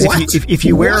 Yeah, because if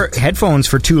you wear headphones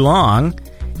for too long,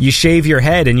 you shave your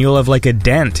head and you'll have like a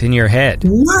dent in your head.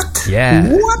 What?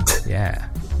 Yeah. What? Yeah.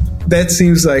 That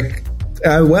seems like...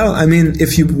 well, I mean,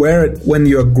 if you wear it when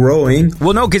you're growing...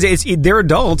 Well, no, because they're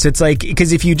adults. It's like...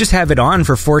 Because if you just have it on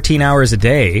for 14 hours a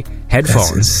day, headphones...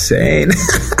 That's insane.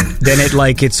 Then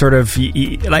it's sort of...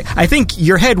 like, I think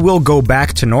your head will go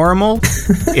back to normal.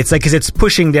 It's like... Because it's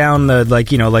pushing down the...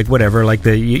 Like, you know, like whatever. Like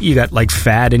you got like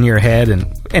fat in your head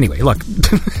and... Anyway, look.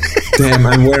 Damn,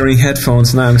 I'm wearing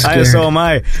headphones now. I'm scared. So am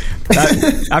I.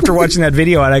 After watching that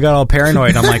video, I got all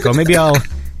paranoid. I'm like, oh, maybe I'll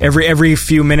every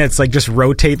few minutes, like, just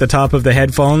rotate the top of the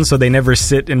headphones so they never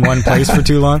sit in one place for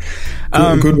too long.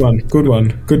 Good one.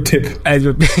 Good tip. I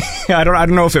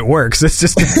don't know if it works. It's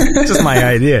just my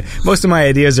idea. Most of my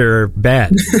ideas are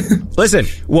bad. Listen,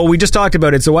 well, we just talked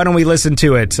about it, so why don't we listen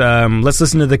to it? Let's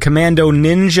listen to the Commando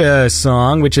Ninja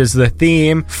song, which is the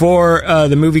theme for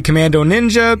the movie Commando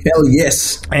Ninja. Hell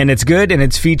yes. And it's good, and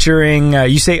it's featuring, how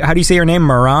do you say her name?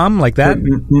 Maram, like that?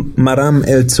 Maram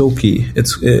El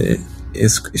Tsoki.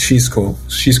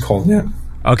 She's called, yeah.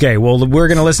 Okay, well, we're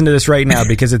going to listen to this right now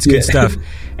because it's good stuff.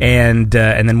 And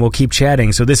then we'll keep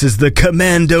chatting. So this is the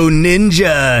Commando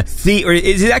Ninja theme. Or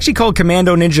is it actually called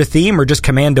Commando Ninja Theme, or just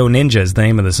Commando Ninja is the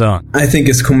name of the song? I think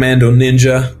it's Commando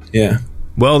Ninja, yeah.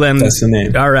 Well, then... That's the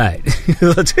name. All right.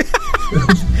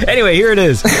 Anyway, here it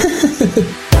is.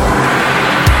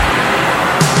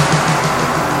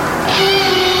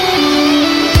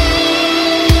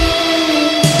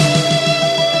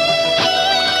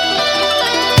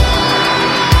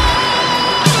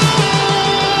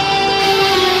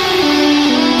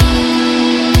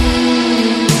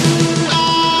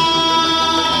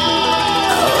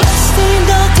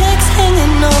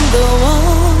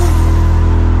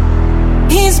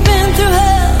 He's been through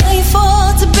hell, he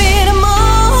fought to beat 'em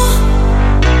all.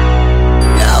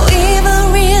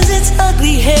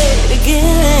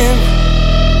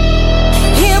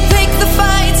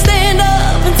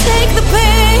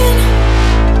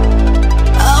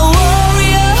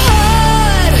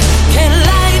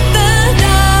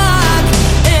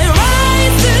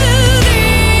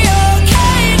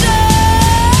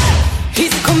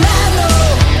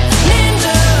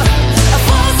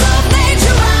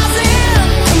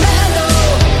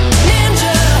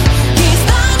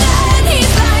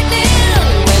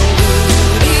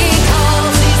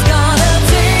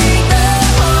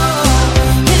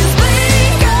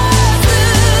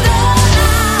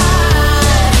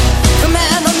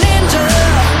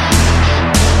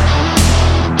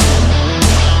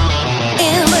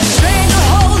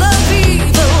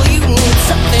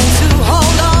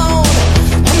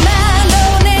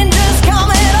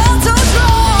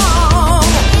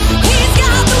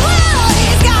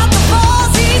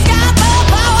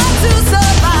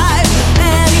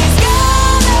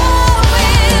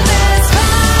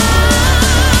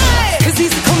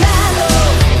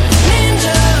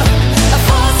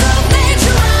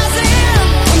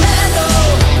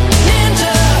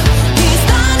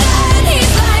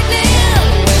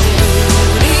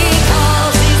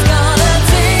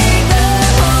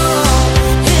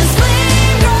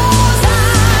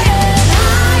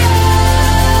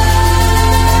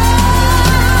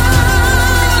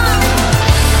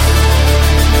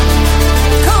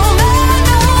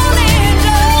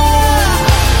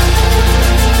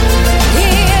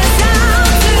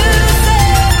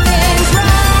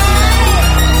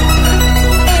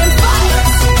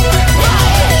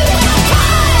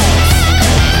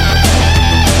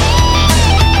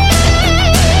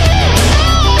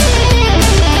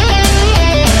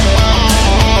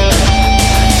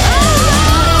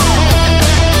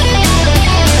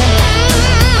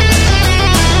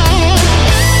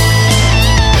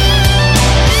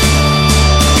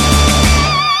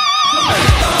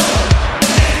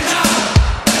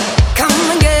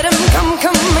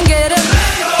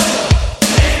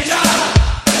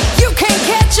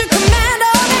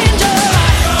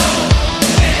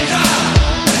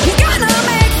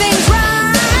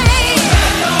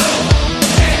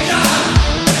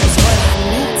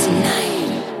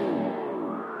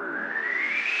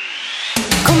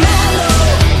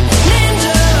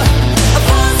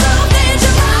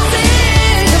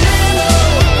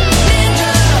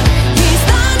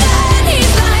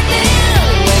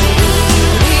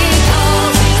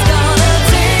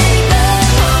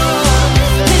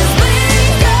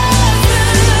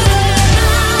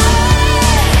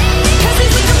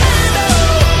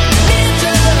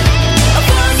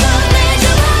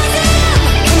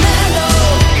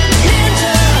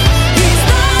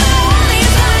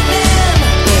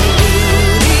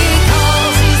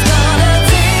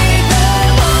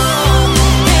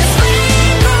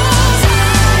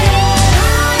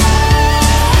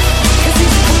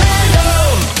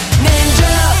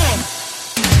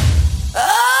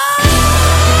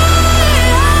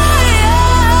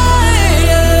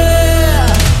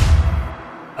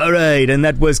 All right, and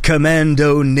that was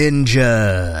Commando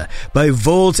Ninja by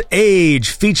Volt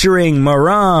Age featuring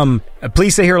Maram.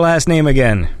 Please say her last name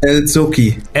again.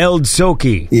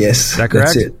 Eldzoki. Yes. Is that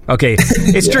correct? That's it. Okay.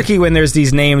 It's tricky when there's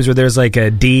these names where there's like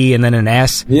a D and then an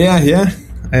S. Yeah.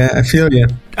 I feel you.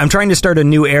 I'm trying to start a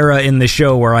new era in the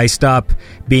show where I stop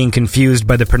being confused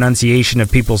by the pronunciation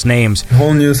of people's names. A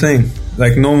whole new thing.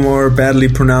 Like no more badly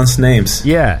pronounced names.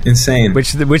 Yeah. Insane.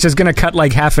 Which is going to cut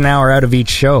like half an hour out of each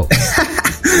show.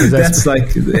 That's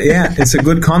like, yeah, it's a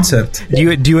good concept. Do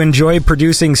you enjoy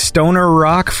producing stoner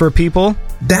rock for people?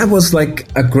 That was like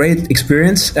a great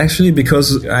experience, actually,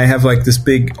 because I have like this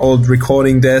big old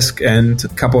recording desk and a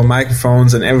couple of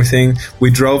microphones and everything.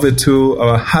 We drove it to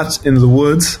a hut in the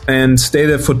woods and stayed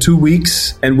there for 2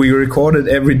 weeks, and we recorded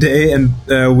every day, and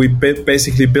we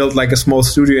basically built like a small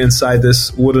studio inside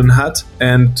this wooden hut,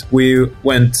 and we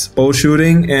went bow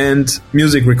shooting and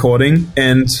music recording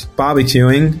and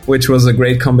barbecuing, which was a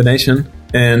great combination.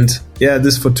 And yeah,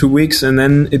 this for 2 weeks, and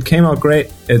then it came out great.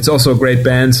 It's also a great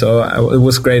band, so it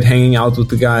was great hanging out with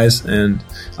the guys, and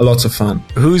lots of fun.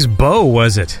 Whose bow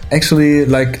was it? Actually,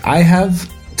 like, I have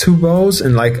 2 bows,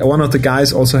 and like one of the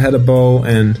guys also had a bow,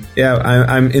 and yeah,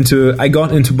 I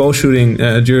got into bow shooting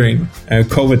during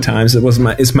COVID times.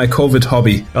 It's my COVID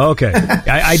hobby. Okay.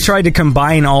 I tried to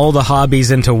combine all the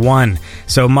hobbies into one.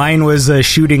 So mine was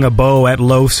shooting a bow at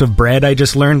loaves of bread I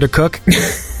just learned to cook.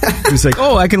 It was like,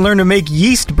 oh, I can learn to make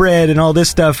yeast bread and all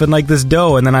this stuff and like this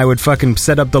dough, and then I would fucking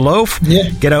set up the loaf,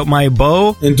 get out my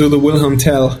bow, and do the Wilhelm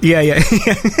Tell. Yeah.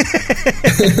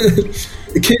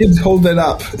 Kids, hold that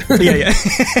up. Yeah.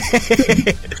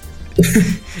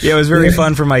 Yeah, it was very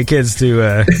fun for my kids to...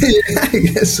 Yeah, I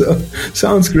guess so.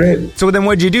 Sounds great. So then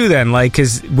what'd you do then? Like,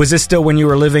 was this still when you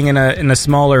were living in a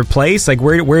smaller place? Like,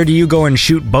 where do you go and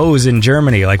shoot bows in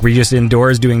Germany? Like, were you just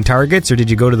indoors doing targets, or did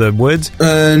you go to the woods?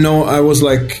 No, I was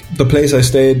like... The place I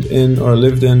stayed in or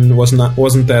lived in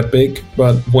wasn't that big,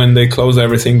 but when they closed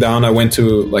everything down, I went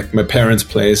to like my parents'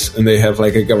 place, and they have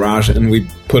like a garage, and we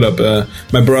put up...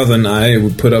 my brother and I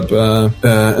would put up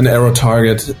an arrow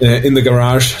target in the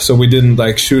garage, so we didn't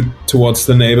like shoot towards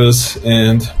the neighbors,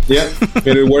 and yeah,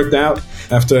 it worked out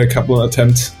after a couple of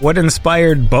attempts. What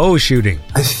inspired bow shooting?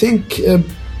 I think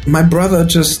my brother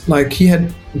just like, he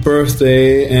had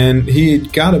birthday and he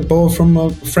got a bow from a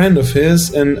friend of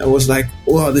his, and I was like,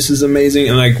 oh, this is amazing.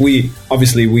 And like, we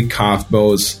carved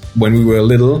bows when we were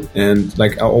little, and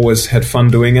like I always had fun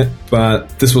doing it, but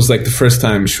this was like the first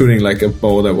time shooting like a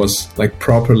bow that was like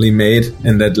properly made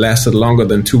and that lasted longer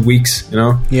than 2 weeks, you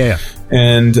know? Yeah.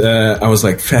 And I was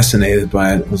like fascinated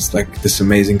by it. It was like this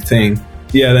amazing thing.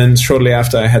 Yeah, then shortly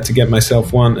after I had to get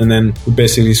myself one, and then we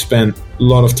basically spent a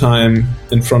lot of time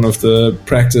in front of the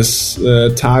practice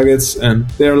targets, and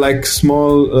they're like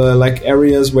small like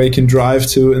areas where you can drive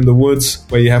to in the woods,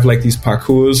 where you have like these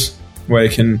parkours where you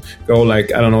can go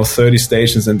like, I don't know, 30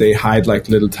 stations, and they hide like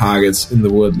little targets in the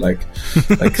wood, like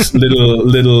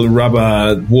little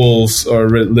rubber wolves or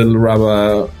little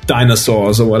rubber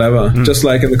dinosaurs or whatever, just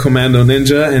like in the Commando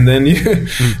Ninja. And then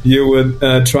you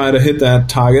would try to hit that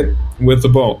target with the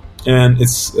bow, and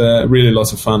it's really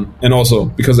lots of fun. And also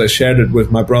because I shared it with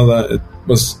my brother, it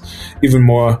was even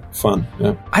more fun.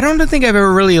 Yeah. I don't think I've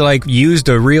ever really like used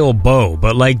a real bow,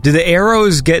 but like, do the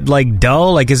arrows get like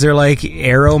dull? Like, is there like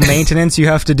arrow maintenance you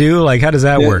have to do? Like, how does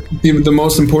that work? The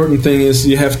most important thing is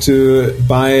you have to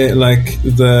buy like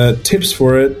the tips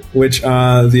for it, which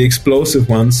are the explosive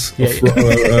ones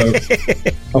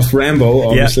of Rambo,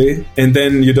 obviously, and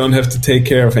then you don't have to take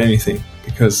care of anything,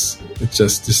 because it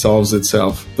just dissolves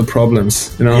itself, the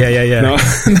problems, you know? Yeah.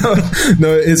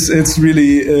 No, it's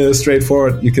really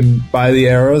straightforward. You can buy the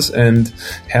arrows and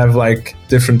have like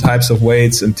different types of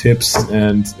weights and tips,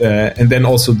 and then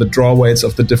also the draw weights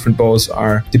of the different bows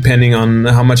are depending on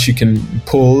how much you can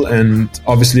pull. And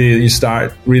obviously you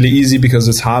start really easy because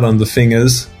it's hard on the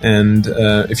fingers, and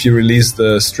if you release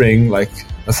the string like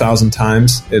 1,000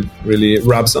 times, it really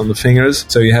rubs on the fingers.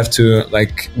 So you have to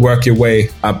like work your way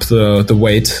up the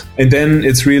weight, and then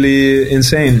it's really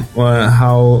insane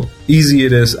how easy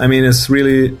it is. I mean, it's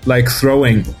really like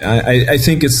throwing. I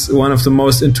think it's one of the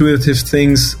most intuitive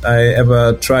things I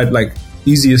ever tried, like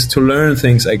easiest to learn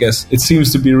things, I guess. It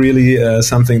seems to be really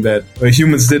something that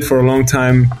humans did for a long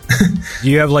time. Do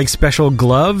you have like special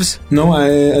gloves? No,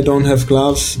 I don't have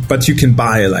gloves, but you can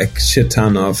buy like shit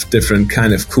ton of different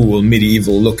kind of cool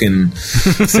medieval looking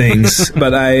things.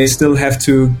 But I still have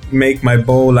to make my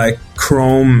bow like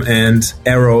chrome and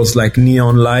arrows, like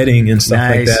neon lighting and stuff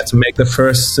like that, to make the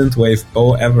first synthwave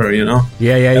bow ever, you know?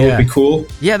 Yeah. That would be cool.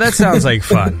 Yeah, that sounds like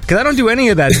fun. Because I don't do any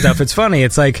of that stuff. It's funny.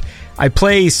 It's like I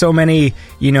play so many,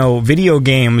 video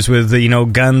games with,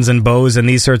 guns and bows and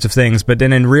these sorts of things, but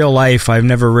then in real life, I've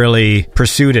never really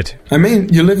pursued it. I mean,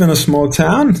 you live in a small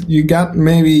town. You got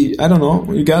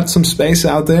you got some space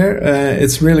out there.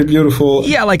 It's really beautiful.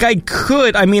 Yeah, like I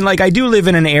do live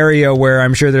in an area where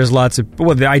I'm sure there's lots of,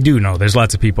 I do know there's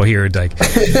lots of people here who like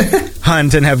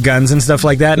hunt and have guns and stuff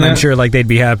like that, and I'm sure like they'd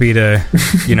be happy to,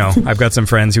 I've got some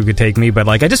friends who could take me, but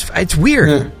like it's weird.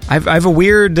 Yeah. I have a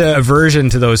weird aversion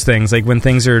to those things, like when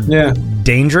things are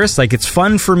dangerous. Like it's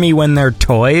fun for me when they're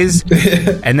toys,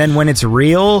 and then when it's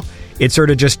real, it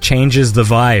sort of just changes the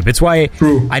vibe. It's why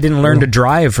I didn't learn to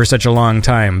drive for such a long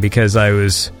time, because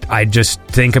I just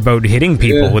think about hitting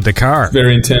people with the car.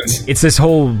 Very intense. It's this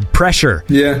whole pressure,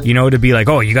 to be like,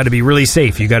 oh, you got to be really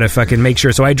safe. You got to fucking make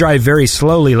sure. So I drive very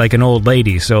slowly like an old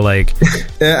lady. So like...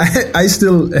 I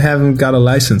still haven't got a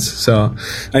license, so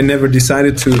I never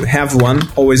decided to have one.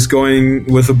 Always going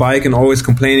with a bike and always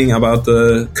complaining about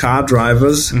the car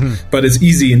drivers. Mm-hmm. But it's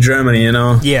easy in Germany,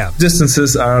 Yeah.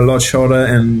 Distances are a lot shorter,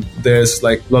 and there's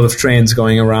like a lot of trains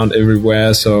going around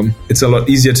everywhere, so it's a lot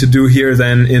easier to do here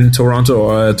than in Toronto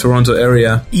or Toronto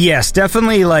area. Yes,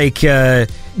 definitely. Like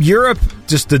Europe,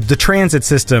 just the transit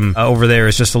system over there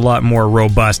is just a lot more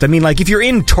robust. I mean, like if you're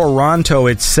in Toronto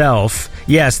itself,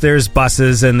 yes, there's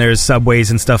buses and there's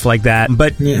subways and stuff like that,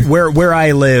 but where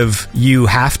I live, you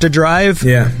have to drive.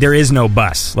 There is no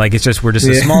bus. Like we're just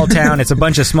a small town. It's a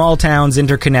bunch of small towns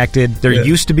interconnected. There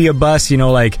used to be a bus,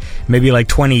 like maybe like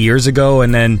 20 years ago,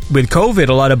 and then with COVID,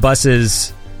 a lot of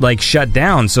buses like shut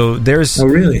down. So there's... Oh,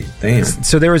 really? Damn.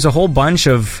 So there was a whole bunch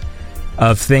of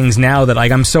things now that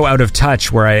like I'm so out of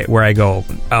touch where I go,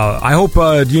 I hope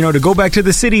to go back to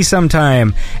the city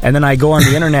sometime, and then I go on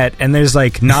the internet and there's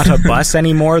like not a bus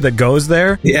anymore that goes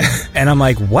there. And I'm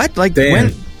like, what? Like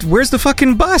where's the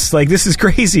fucking bus? Like this is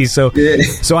crazy. So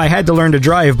I had to learn to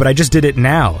drive, but I just did it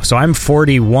now. So I'm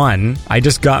 41. I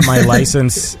just got my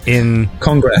license in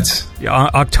Congrats.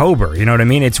 October. You know what I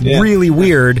mean? It's really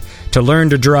weird to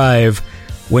learn to drive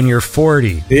when you're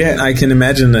 40. Yeah, I can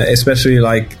imagine, especially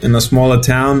like in a smaller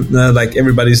town, like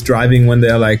everybody's driving when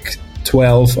they're like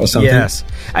 12 or something. Yes.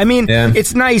 I mean,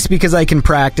 it's nice because I can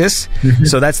practice.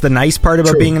 So that's the nice part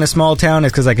about being in a small town,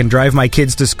 is because I can drive my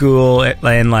kids to school,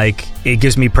 and like it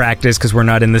gives me practice because we're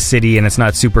not in the city and it's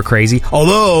not super crazy.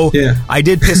 Although I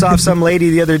did piss off some lady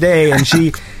the other day, and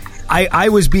I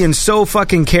was being so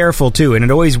fucking careful too, and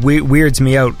it always weirds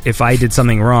me out if I did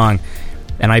something wrong.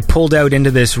 And I pulled out into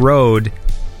this road,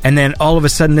 and then all of a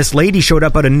sudden this lady showed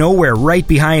up out of nowhere right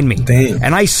behind me. Damn.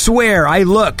 And I swear I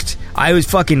was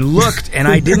fucking looked and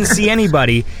I didn't see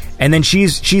anybody. And then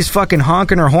she's fucking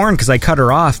honking her horn because I cut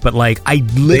her off, but like I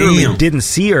literally didn't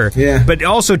see her. Yeah. But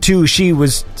also too, she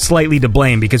was slightly to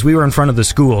blame because we were in front of the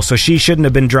school, so she shouldn't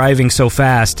have been driving so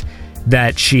fast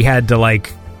that she had to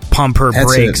like pump her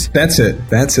brakes. That's it.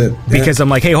 Because I'm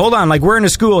like, hey, hold on, like we're in a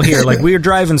school here, like we're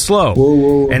driving slow.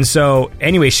 Whoa. And so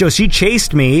anyway, she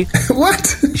chased me.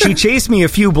 What? She chased me a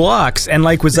few blocks and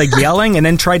like was like yelling, and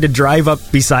then tried to drive up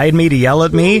beside me to yell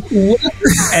at me. What?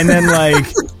 And then like...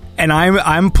 And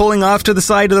I'm pulling off to the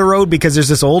side of the road because there's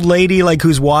this old lady like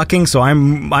who's walking, so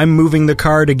I'm moving the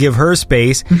car to give her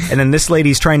space, and then this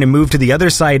lady's trying to move to the other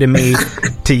side of me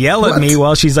to yell at me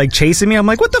while she's like chasing me. I'm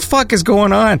like, what the fuck is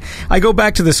going on? I go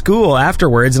back to the school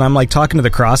afterwards and I'm like talking to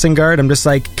the crossing guard. I'm just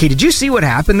like, okay, did you see what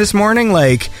happened this morning?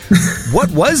 Like,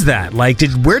 what was that? Like,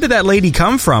 where did that lady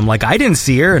come from? Like, I didn't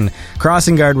see her. And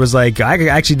crossing guard was like, I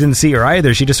actually didn't see her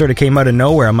either. She just sort of came out of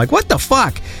nowhere. I'm like, what the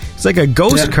fuck? It's like a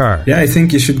ghost car. Yeah, I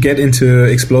think you should get into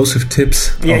explosive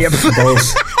tips. Yeah. Yeah,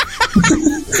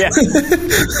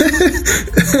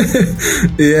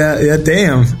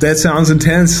 damn. That sounds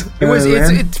intense.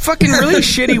 It's fucking really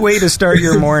shitty way to start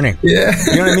your morning. Yeah.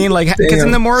 You know what I mean? Like, because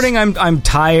in the morning I'm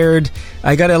tired.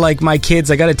 I gotta, like, my kids,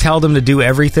 I gotta tell them to do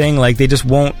everything. Like, they just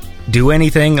won't do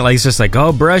anything. Like, it's just like,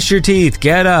 oh, brush your teeth,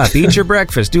 get up, eat your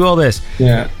breakfast, do all this.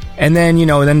 Yeah. And then,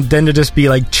 then to just be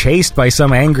like chased by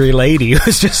some angry lady, it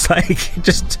was just like, it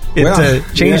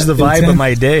changed the vibe of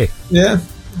my day. Yeah,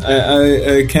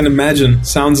 I can imagine.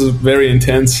 Sounds very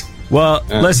intense. Well,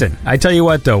 listen, I tell you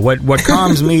what, though, what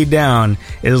calms me down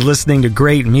is listening to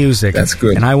great music. That's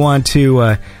good. And I want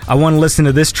to listen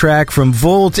to this track from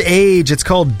Volt Age. It's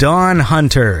called Dawn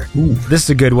Hunter. Ooh. This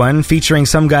is a good one, featuring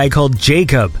some guy called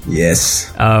Jacob.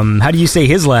 Yes. How do you say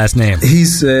his last name?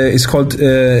 He's called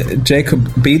Jacob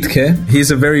Bethke. He's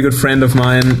a very good friend of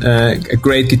mine, a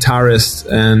great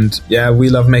guitarist, and yeah, we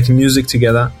love making music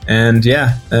together. And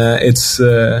yeah, it's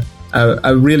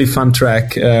a really fun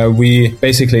track.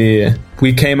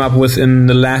 We came up with in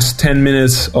the last 10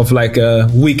 minutes of like a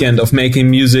weekend of making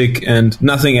music, and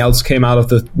nothing else came out of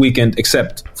the weekend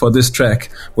except for this track,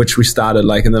 which we started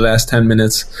like in the last 10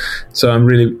 minutes. So I'm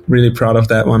really, really proud of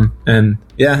that one. And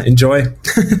yeah, enjoy.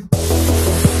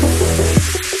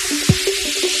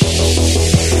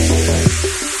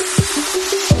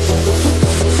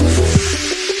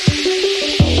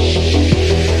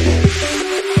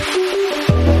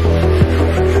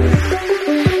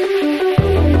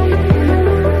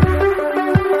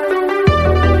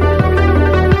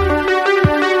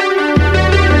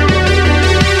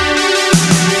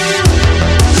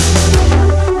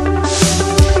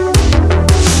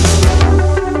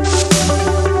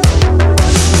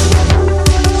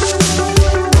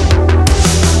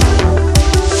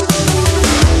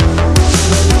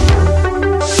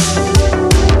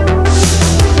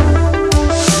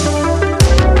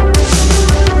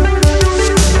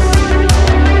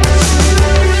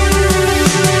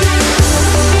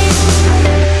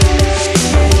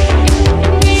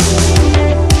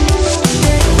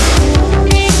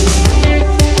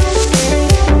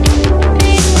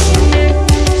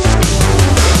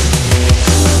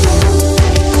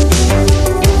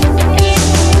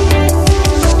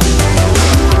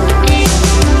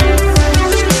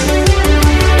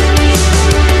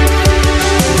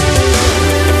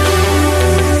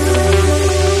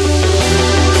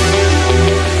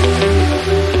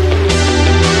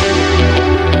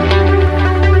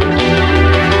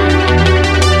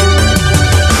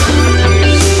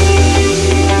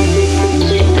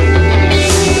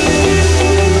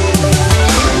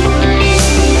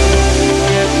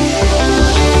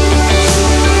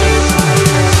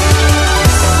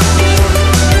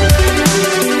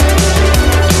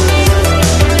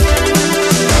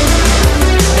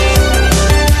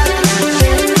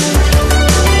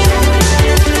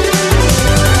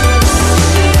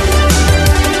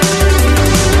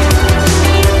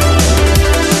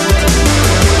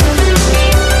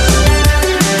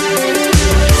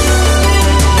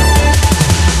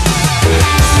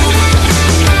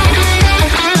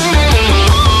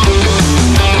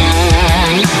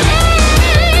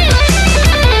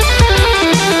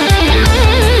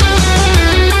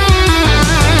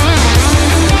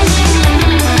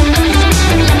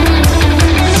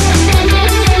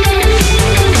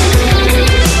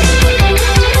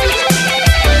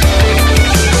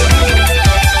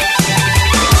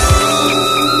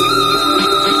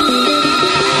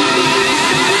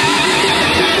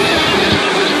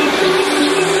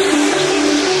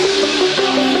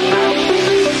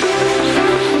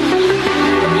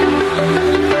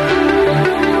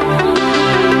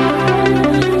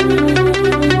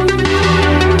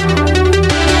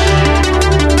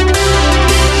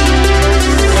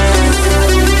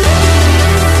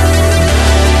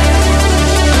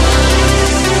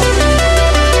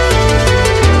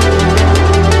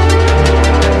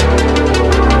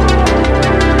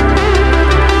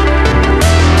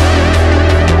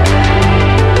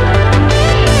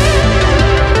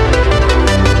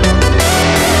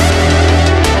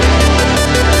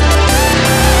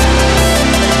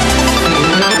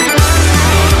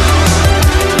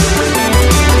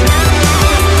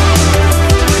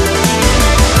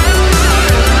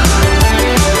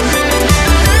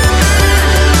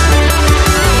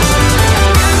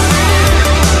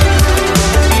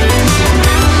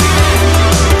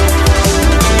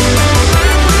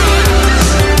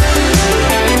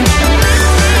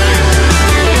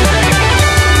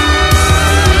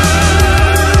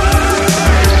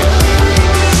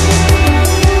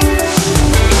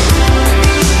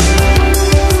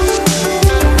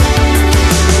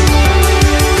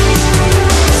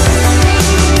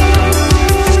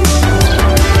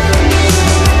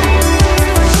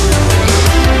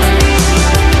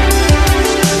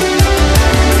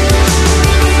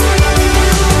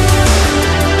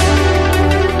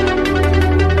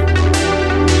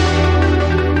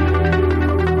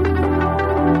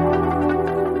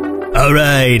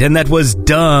 Alright, and that was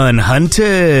Dawn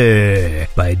Hunter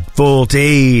by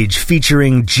Voltage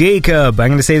featuring Jacob. I'm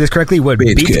going to say this correctly. What,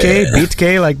 Beatke?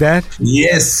 Beatke, like that?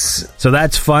 Yes. So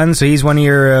that's fun. So he's one of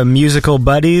your musical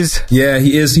buddies? Yeah,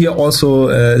 he is. He also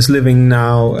is living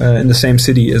now in the same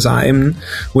city as I am,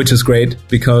 which is great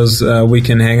because we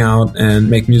can hang out and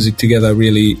make music together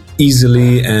really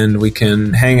easily, and we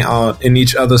can hang out in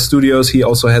each other's studios. He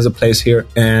also has a place here,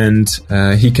 and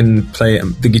he can play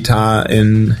the guitar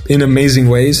in amazing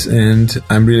ways, and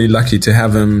I'm really lucky to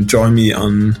have him join me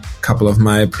on a couple of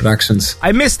my productions.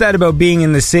 I miss that about being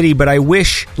in the city, but I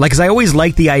wish, because I always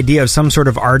liked the idea of some sort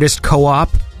of artist co-op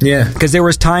Yeah. Because there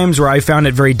was times where I found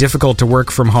it very difficult to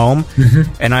work from home,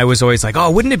 and I was always like,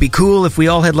 oh, wouldn't it be cool if we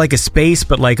all had like a space,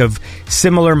 but like of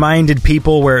similar-minded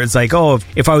people, where it's like, oh,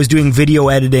 if I was doing video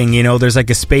editing, you know, there's like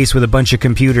a space with a bunch of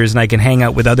computers, and I can hang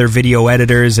out with other video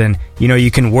editors, and, you know,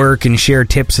 you can work and share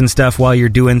tips and stuff while you're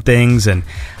doing things, and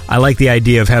I like the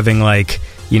idea of having like,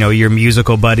 you know, your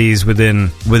musical buddies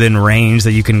within range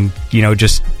that you can, you know,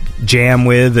 just jam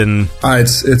with. And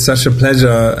it's such a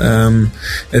pleasure.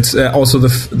 It's also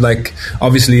like,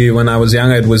 obviously when I was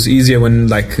younger it was easier when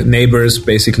like neighbors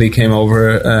basically came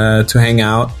over to hang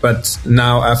out, but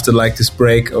now after like this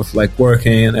break of like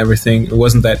working and everything, it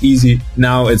wasn't that easy.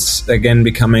 Now it's again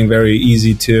becoming very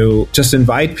easy to just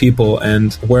invite people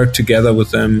and work together with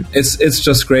them. It's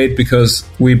just great because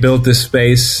we built this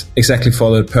space exactly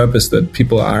for the purpose that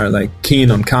people are like keen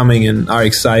on coming and are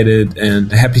excited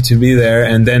and happy to be there.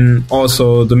 And then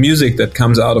also the music that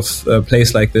comes out of a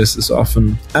place like this is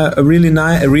often really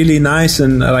nice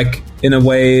and like in a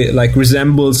way like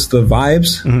resembles the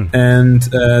vibes, and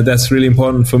that's really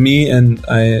important for me, and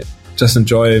I just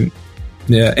enjoy.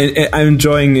 Yeah, I'm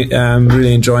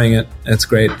really enjoying it. It's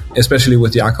great, especially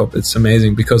with Jakob. It's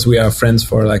amazing because we are friends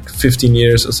for like 15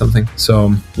 years or something.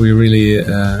 So we really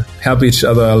help each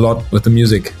other a lot with the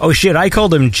music. Oh shit, I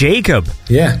called him Jacob.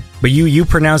 Yeah. But you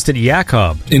pronounced it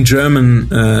Jakob. In German,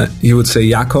 you would say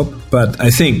Jakob, but I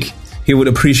think he would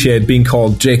appreciate being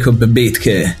called Jacob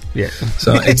Bethke. Yeah.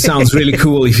 So it sounds really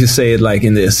cool if you say it like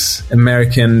in this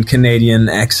American Canadian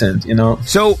accent, you know.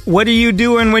 So what are you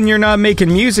doing when you're not making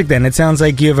music then? It sounds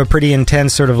like you have a pretty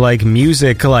intense sort of like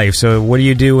music life. So what do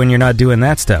you do when you're not doing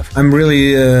that stuff? I'm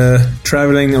really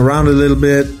traveling around a little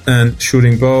bit and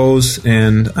shooting bows,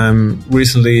 and I'm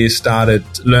recently started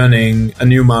learning a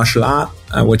new martial art,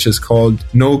 which is called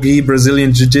No-gi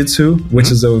Brazilian Jiu-Jitsu,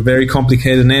 which is a very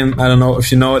complicated name. I don't know if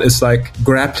you know it. It's like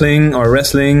grappling or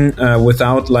wrestling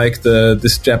without like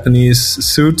this Japanese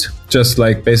suit. Just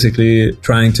like basically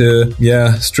trying to,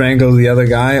 strangle the other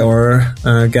guy or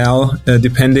gal,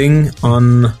 depending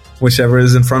on whichever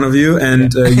is in front of you,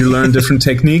 and you learn different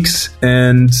techniques,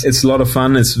 and it's a lot of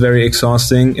fun. It's very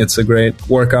exhausting. It's a great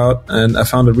workout, and I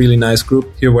found a really nice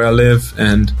group here where I live,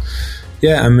 and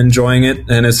yeah, I'm enjoying it,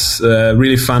 and it's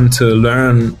really fun to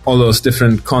learn all those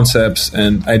different concepts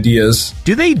and ideas.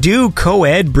 Do they do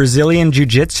co-ed Brazilian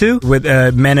Jiu-Jitsu with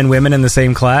men and women in the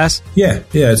same class? Yeah,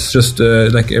 it's just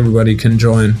like everybody can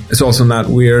join. It's also not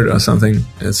weird or something.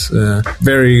 It's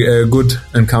very good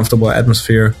and comfortable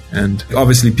atmosphere, and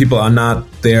obviously people are not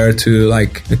there to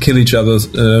like kill each other,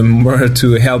 more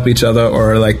to help each other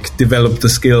or like develop the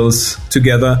skills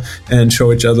together and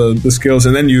show each other the skills,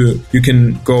 and then you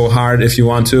can go hard if you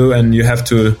want to, and you have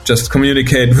to just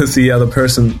communicate with the other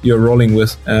person you're rolling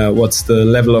with what's the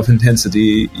level of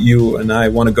intensity you and I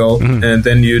want to go, and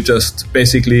then you just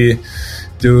basically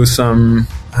do some,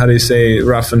 how do you say,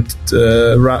 rough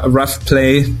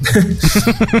play.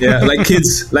 Yeah, like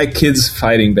kids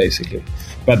fighting basically,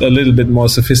 but a little bit more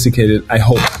sophisticated, I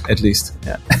hope, at least.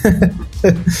 Yeah.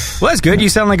 Well, that's good. You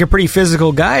sound like a pretty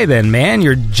physical guy then, man.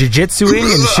 You're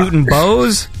jiu-jitsuing and shooting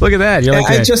bows. Look at that. You're like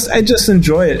I just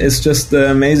enjoy it. It's just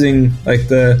amazing, like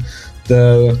the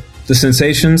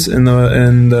sensations and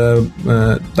the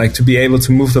like to be able to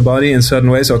move the body in certain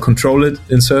ways or control it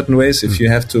in certain ways. If you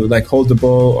have to like hold the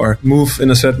bow or move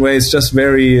in a certain way, it's just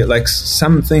very like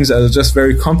some things are just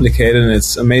very complicated, and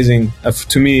it's amazing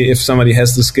to me if somebody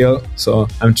has the skill. So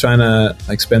I'm trying to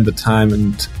like spend the time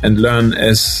and learn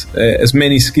as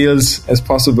many skills as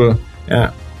possible.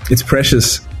 Yeah, it's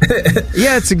precious.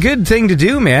 Yeah, it's a good thing to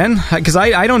do, man, because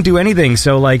I don't do anything,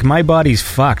 so like my body's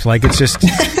fucked. Like it's just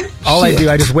all I do,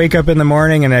 I just wake up in the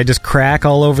morning and I just crack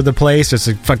all over the place. It's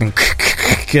like fucking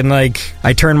and like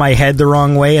I turn my head the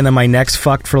wrong way and then my neck's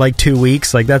fucked for like 2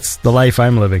 weeks. Like that's the life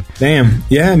I'm living. Damn.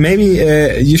 Yeah, maybe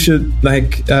you should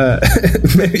like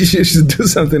maybe you should do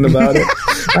something about it.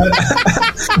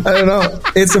 I don't know.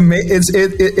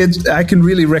 It's I can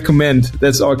really recommend.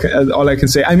 That's all I can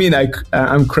say. I mean,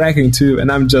 I'm cracking too,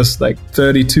 and I'm just like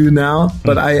 32 now,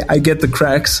 but I get the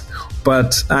cracks.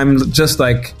 But I'm just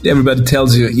like everybody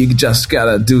tells you, you just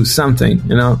gotta do something,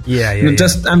 you know? Yeah.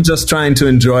 I'm just trying to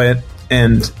enjoy it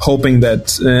and hoping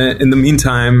that in the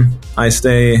meantime I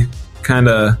stay kind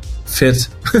of fit.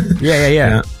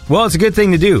 Yeah. Well, it's a good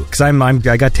thing to do because I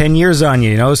got 10 years on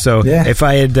you, you know. So if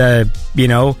I had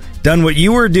done what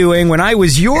you were doing when I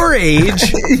was your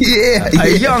age,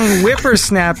 a young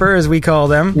whippersnapper, as we call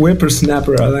them.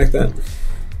 Whippersnapper, I like that.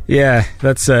 Yeah,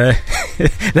 that's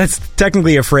that's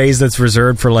technically a phrase that's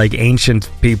reserved for like ancient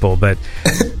people, but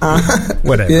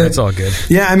whatever, it's all good.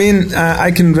 Yeah, I mean,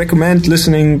 I can recommend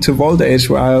listening to Voltage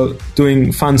while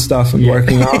doing fun stuff and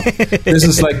working out. This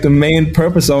is like the main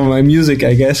purpose of my music,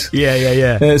 I guess.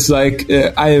 Yeah. It's like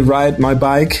I ride my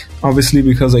bike, obviously,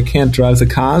 because I can't drive the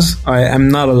cars. I am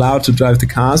not allowed to drive the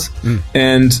cars.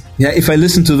 And yeah, if I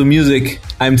listen to the music,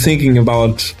 I'm thinking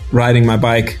about riding my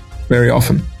bike very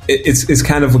often. It's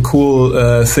kind of a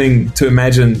cool thing to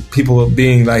imagine people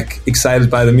being like excited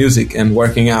by the music and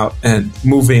working out and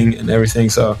moving and everything.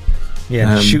 So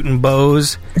shooting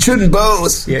bows. Shooting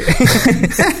bows. Yeah.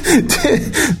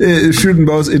 Shooting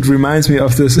bows. It reminds me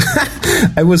of this.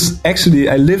 I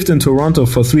lived in Toronto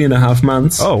for 3.5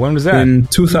 months. Oh, when was that? In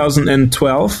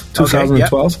 2012.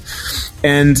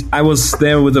 And I was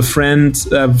there with a friend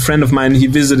of mine. He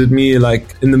visited me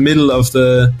like in the middle of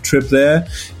the trip there,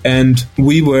 and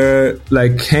we were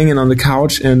like hanging on the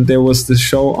couch, and there was this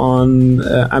show on,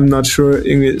 I'm not sure,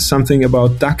 something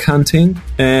about duck hunting,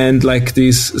 and like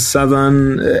these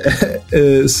southern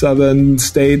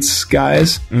states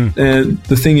guys. And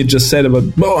the thing you just said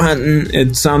about bow hunting,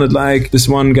 it sounded like this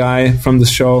one guy from the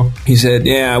show. He said,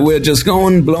 yeah, we're just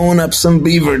blowing up some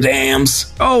beaver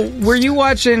dams. Oh, were you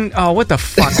watching? Oh, what the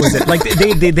fuck was it? Like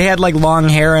they had like long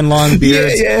hair and long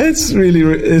beards. Yeah, it's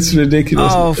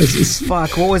ridiculous. Oh,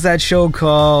 fuck! What was that show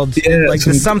called? Yeah, like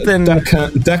something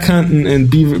duck hunting and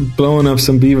blowing up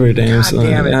some beaver dams. God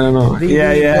damn it. I don't know.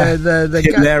 The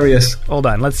hilarious. Hold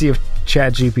on, let's see if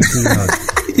ChatGPT knows.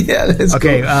 Yeah, let's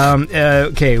okay. go.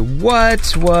 Okay.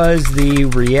 What was the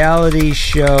reality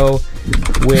show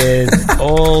with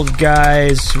old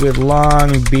guys with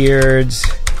long beards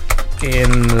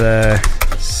in the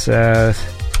South?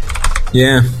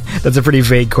 Yeah. That's a pretty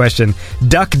vague question.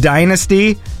 Duck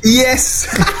Dynasty? Yes!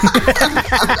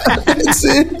 That's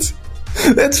it!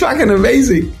 That's fucking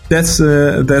amazing. That's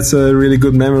a really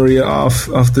good memory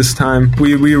of this time.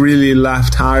 We really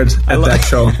laughed hard at that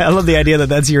show. I love the idea that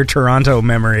that's your Toronto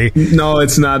memory. No,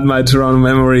 it's not my Toronto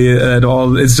memory at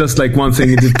all. It's just like one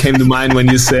thing that came to mind when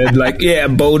you said like, yeah,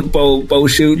 bow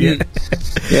shooting.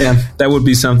 Yeah, that would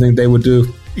be something they would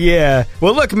do. Yeah.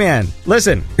 Well, look, man.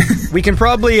 Listen, we can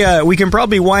probably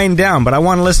wind down, but I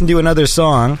want to listen to another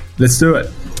song. Let's do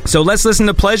it. So let's listen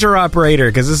to Pleasure Operator,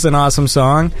 because this is an awesome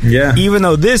song. Yeah. Even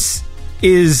though this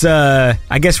is, I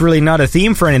guess, really not a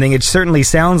theme for anything, it certainly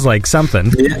sounds like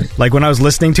something. Yeah. Like when I was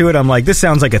listening to it, I'm like, this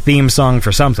sounds like a theme song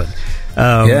for something.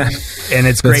 Yeah. And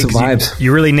it's great.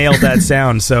 You really nailed that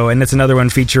sound. So, and it's another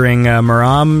one featuring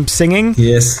Maram singing.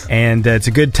 Yes. And it's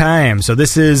a good time. So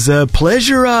this is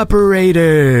Pleasure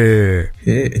Operator.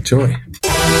 Yeah, enjoy.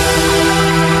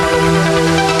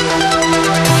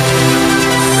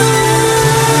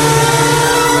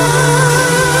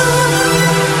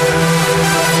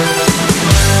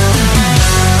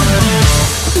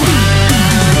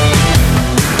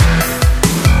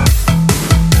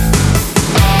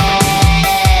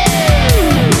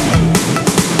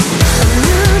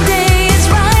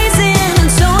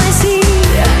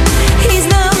 He's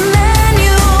the man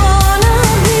you wanna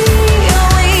be,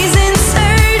 always in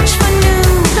search for new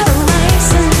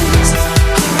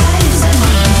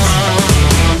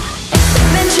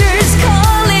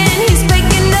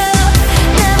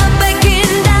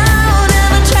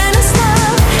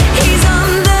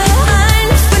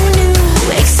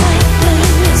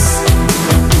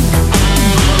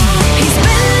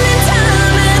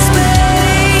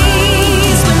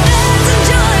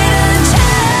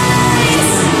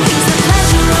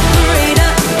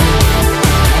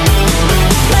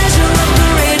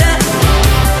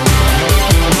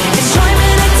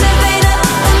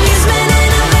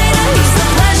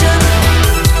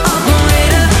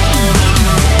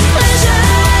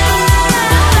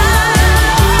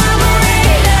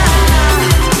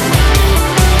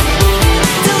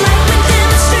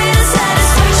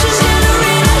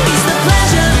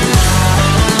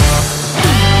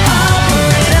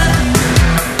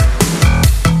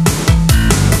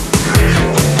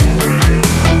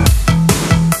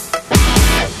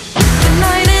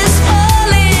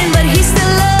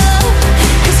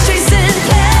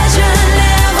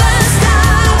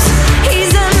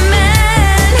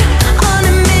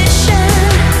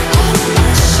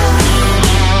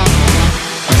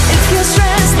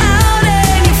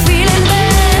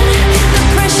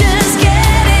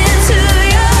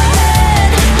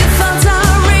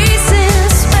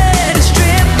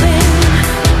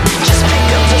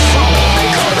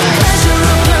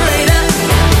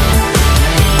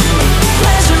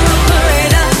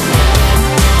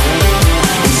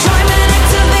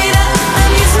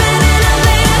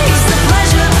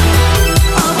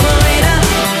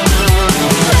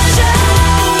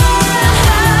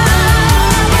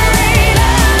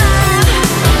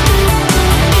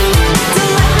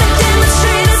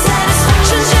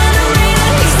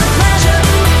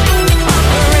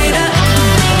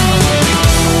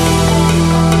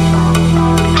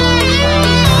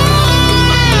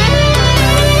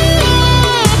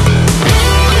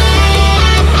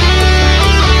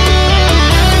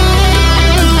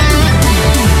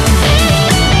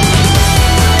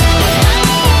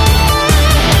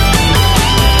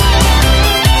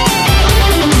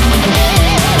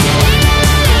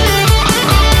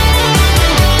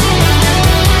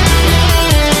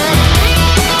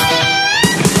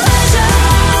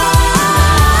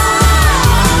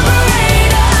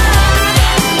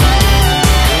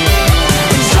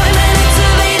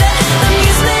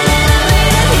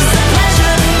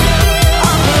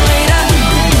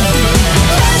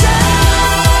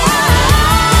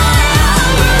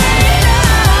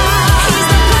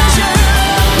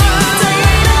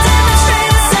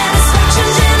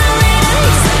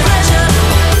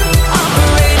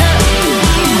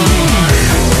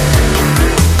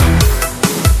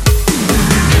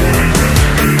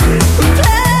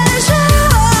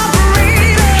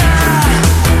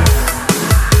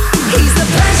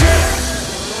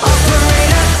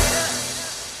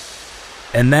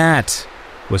And that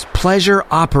was Pleasure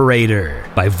Operator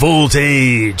by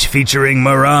Voltage featuring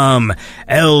Maram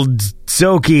El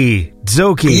Zoki.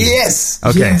 Yes.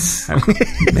 Okay. Yes.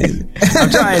 I'm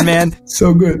trying, man.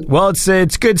 So good. Well,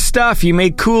 it's good stuff. You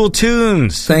make cool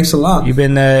tunes. Thanks a lot. You've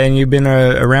been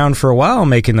around for a while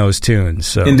making those tunes.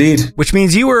 So. Indeed. Which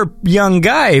means you were a young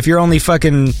guy. If you're only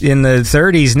fucking in the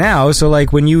 30s now, so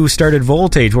like when you started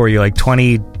Voltage, were you like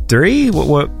 23?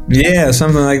 What? Yeah,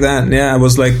 something like that. Yeah, I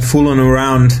was like fooling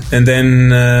around, and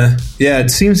then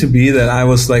it seemed to be that I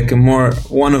was like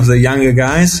one of the younger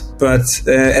guys, but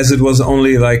as it was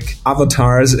only like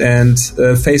avatars and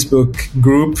Facebook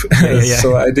group,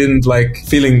 so I didn't like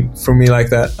feeling for me like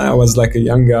that. I was like a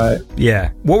young guy.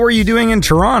 Yeah. What were you doing in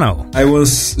Toronto? I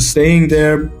was staying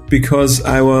there because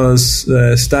I was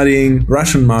studying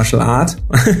Russian martial art,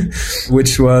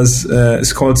 which was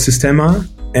it's called Sistema.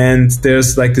 And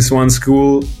there's like this one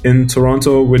school in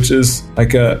Toronto, which is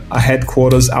like a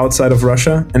headquarters outside of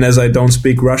Russia. And as I don't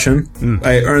speak Russian,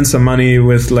 I earned some money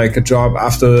with like a job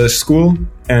after school.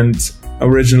 And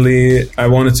originally I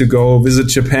wanted to go visit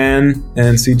Japan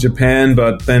and see Japan,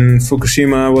 but then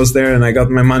Fukushima was there and I got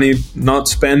my money not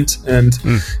spent and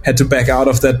had to back out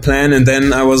of that plan. And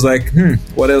then I was like,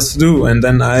 what else to do? And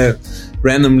then I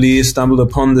randomly stumbled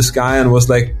upon this guy and was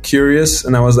like curious,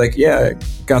 and I was like, yeah,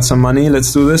 I got some money,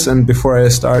 let's do this. And before I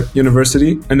start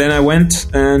university, and then I went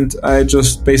and I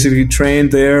just basically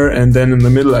trained there, and then in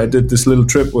the middle I did this little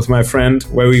trip with my friend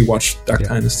where we watched Duck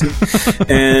Dynasty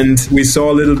and we saw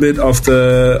a little bit of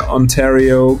the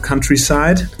Ontario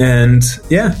countryside, and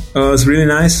it was really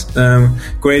nice.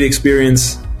 Great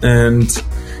experience. And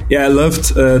yeah, I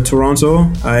loved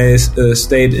Toronto. I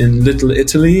stayed in Little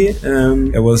Italy.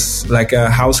 I was like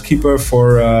a housekeeper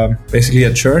for basically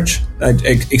a church. I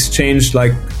exchanged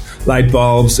like light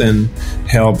bulbs and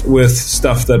help with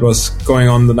stuff that was going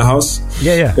on in the house.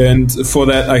 Yeah. And for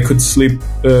that, I could sleep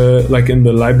like in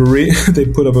the library. They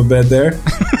put up a bed there,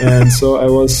 and so it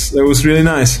was really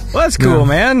nice. Well, that's cool,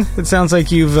 man. It sounds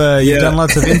like you've done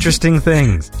lots of interesting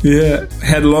things. Yeah,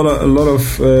 had a lot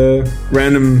of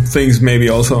random things, maybe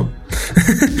also.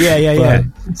 Yeah.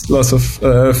 It's lots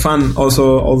of fun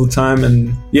also all the time,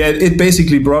 and it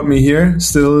basically brought me here,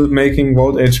 still making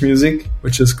Voltage music,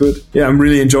 which is good. Yeah, I'm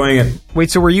really enjoying it. Wait,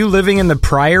 so were you living in the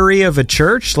priory of a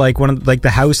church, like the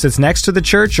house that's next to the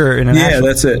church, or in an actual...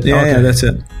 that's it. Yeah, that's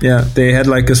it. Yeah, they had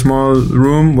like a small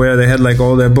room where they had like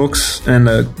all their books and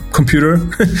a computer,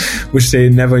 which they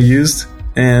never used.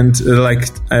 And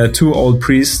two old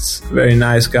priests, very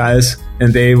nice guys,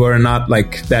 and they were not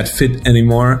like that fit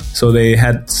anymore, so they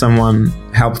had someone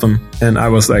help them, and I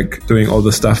was like doing all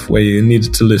the stuff where you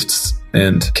needed to lift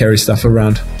and carry stuff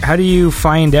around. How do you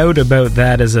find out about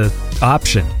that as a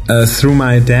option? Through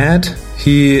my dad.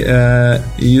 He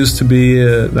used to be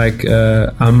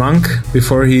a monk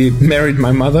before he married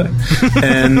my mother,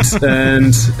 and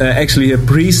actually a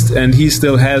priest, and he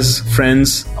still has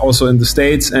friends also in the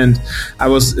States. And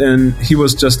he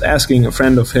was just asking a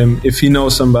friend of him if he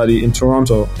knows somebody in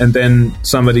Toronto, and then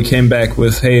somebody came back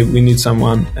with, "Hey, we need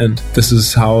someone," and this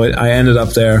is how I ended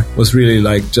up there. It was really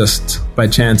like just by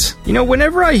chance. You know,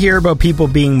 whenever I hear about people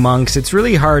being monks, it's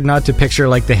really hard not to picture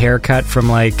like the haircut from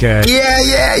like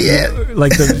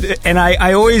like and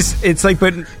I always, it's like,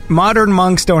 but modern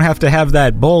monks don't have to have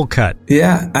that bowl cut.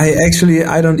 Yeah,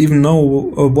 I don't even know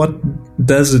what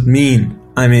does it mean.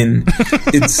 I mean,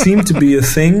 it seemed to be a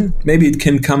thing. Maybe it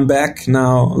can come back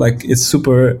now. Like, it's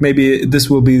super. Maybe this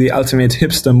will be the ultimate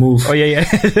hipster move. Oh yeah.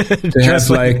 Dress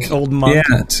like old monk.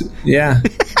 Yeah.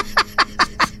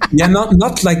 Yeah,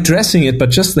 not like dressing it, but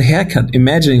just the haircut.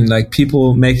 Imagining like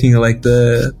people making like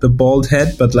the bald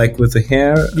head, but like with the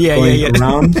hair going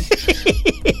around.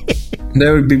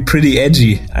 That would be pretty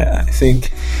edgy, I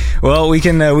think. Well, we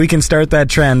can start that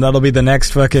trend. That'll be the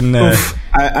next fucking...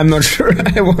 I'm not sure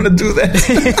I want to do that.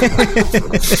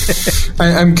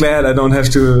 I'm glad I don't have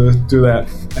to do that,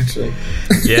 actually.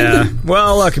 Yeah.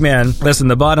 Well, look, man. Listen,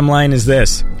 the bottom line is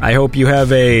this. I hope you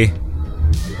have a...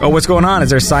 Oh, what's going on? Is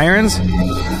there sirens?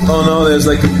 Oh, no, there's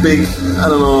like a big... I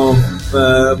don't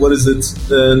know... what is it?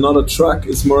 Not a truck.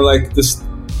 It's more like this...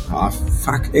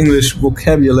 English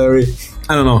vocabulary.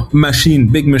 I don't know,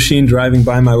 big machine driving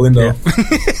by my window. Yeah.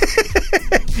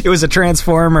 It was a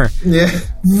transformer. Yeah.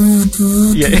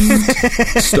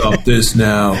 Stop this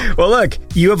now. Well, look,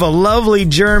 you have a lovely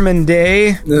German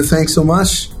day. Thanks so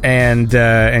much.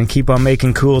 And keep on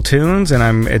making cool tunes. And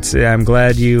I'm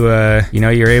glad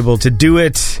you're able to do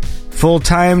it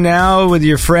full-time now with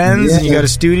your friends, and you got a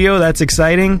studio. That's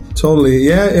exciting. Totally.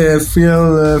 Yeah,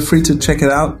 feel free to check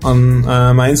it out on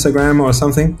my Instagram or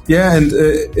something. Yeah, and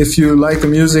if you like the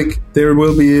music, there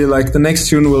will be the next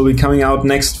tune will be coming out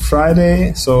next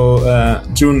Friday, so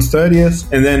June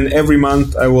 30th, and then every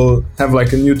month I will have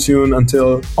a new tune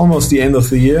until almost the end of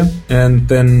the year, and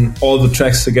then all the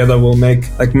tracks together will make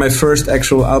my first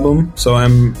actual album. So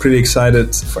I'm pretty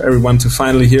excited for everyone to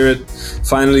finally hear it.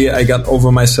 Finally, I got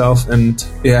over myself, and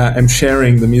I'm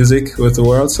sharing the music with the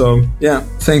world. So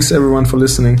thanks everyone for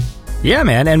listening. Yeah,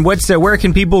 man. And where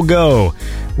can people go?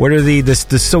 What are the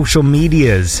social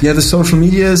medias? Yeah, the social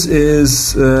medias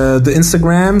is the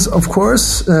Instagrams, of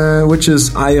course, which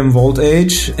is I Am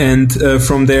Voltage, and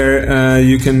from there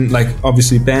you can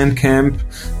obviously Bandcamp.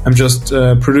 I'm just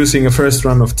producing a first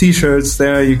run of T-shirts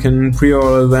there. You can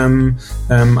pre-order them.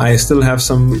 I still have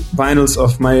some vinyls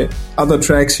of my other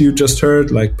tracks you just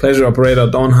heard, like Pleasure Operator,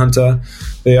 Dawn Hunter.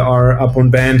 They are up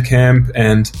on Bandcamp,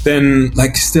 and then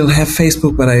still have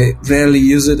Facebook, but I rarely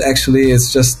use it. Actually,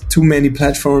 it's just too many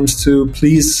platforms to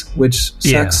please, which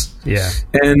sucks. Yeah.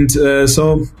 And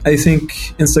so I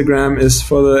think Instagram is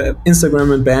for the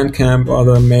Instagram and Bandcamp are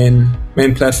the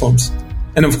main platforms.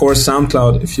 And of course,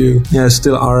 SoundCloud, if you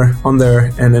still are on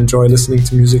there and enjoy listening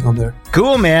to music on there.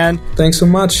 Cool, man. Thanks so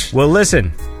much. Well,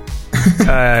 listen,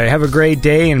 have a great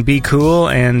day and be cool,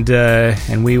 and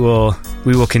we will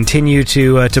continue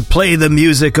to play the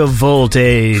music of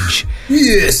Voltage.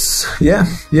 Yes. Yeah.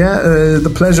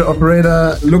 The Pleasure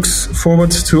Operator looks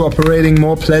forward to operating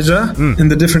more pleasure in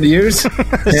the different years.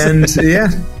 And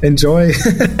enjoy.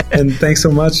 And thanks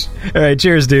so much. All right.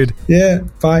 Cheers, dude. Yeah.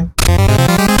 Bye.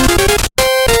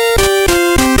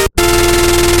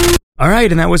 All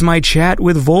right, and that was my chat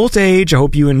with Voltage. I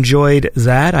hope you enjoyed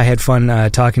that. I had fun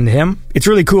talking to him. It's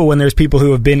really cool when there's people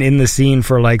who have been in the scene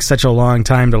for such a long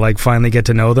time to finally get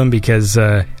to know them, because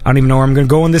I don't even know where I'm going to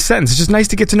go in this sentence. It's just nice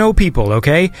to get to know people,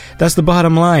 okay? That's the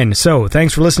bottom line. So,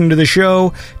 thanks for listening to the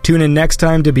show. Tune in next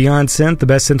time to Beyond Synth, the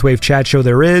best synthwave chat show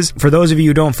there is. For those of you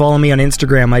who don't follow me on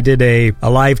Instagram, I did a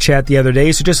live chat the other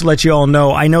day, so just to let you all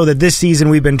know, I know that this season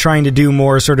we've been trying to do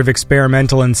more sort of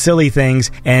experimental and silly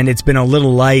things, and it's been a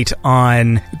little light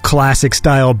on classic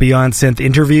style Beyond Synth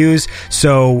interviews.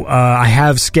 So I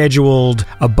have scheduled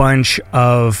a bunch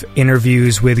of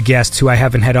interviews with guests who I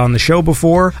haven't had on the show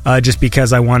before, just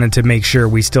because I wanted to make sure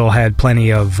we still had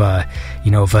plenty of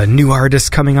new artists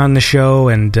coming on the show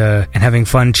and having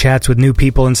fun chats with new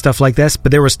people and stuff like this.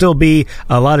 But there will still be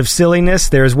a lot of silliness.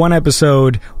 There's one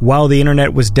episode while the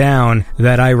internet was down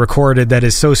that I recorded that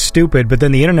is so stupid, but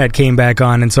then the internet came back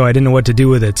on, and so I didn't know what to do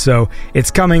with it. So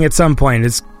it's coming at some point.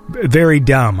 It's very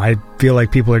dumb. I feel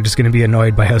like people are just going to be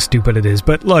annoyed by how stupid it is.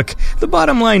 But look, the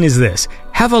bottom line is this.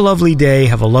 Have a lovely day,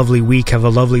 have a lovely week, have a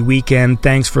lovely weekend.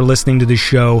 Thanks for listening to the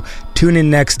show. Tune in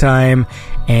next time,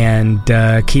 and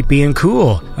keep being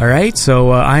cool. All right?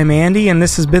 So I'm Andy, and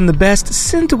this has been the best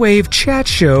synthwave chat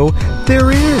show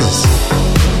there is.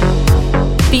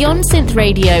 Beyond Synth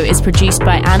Radio is produced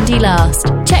by Andy Last.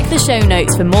 Check the show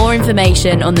notes for more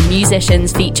information on the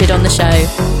musicians featured on the show.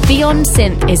 Beyond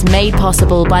Synth is made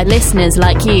possible by listeners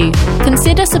like you.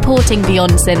 Consider supporting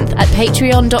Beyond Synth at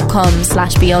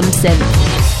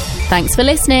patreon.com/BeyondSynth. Thanks for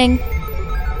listening.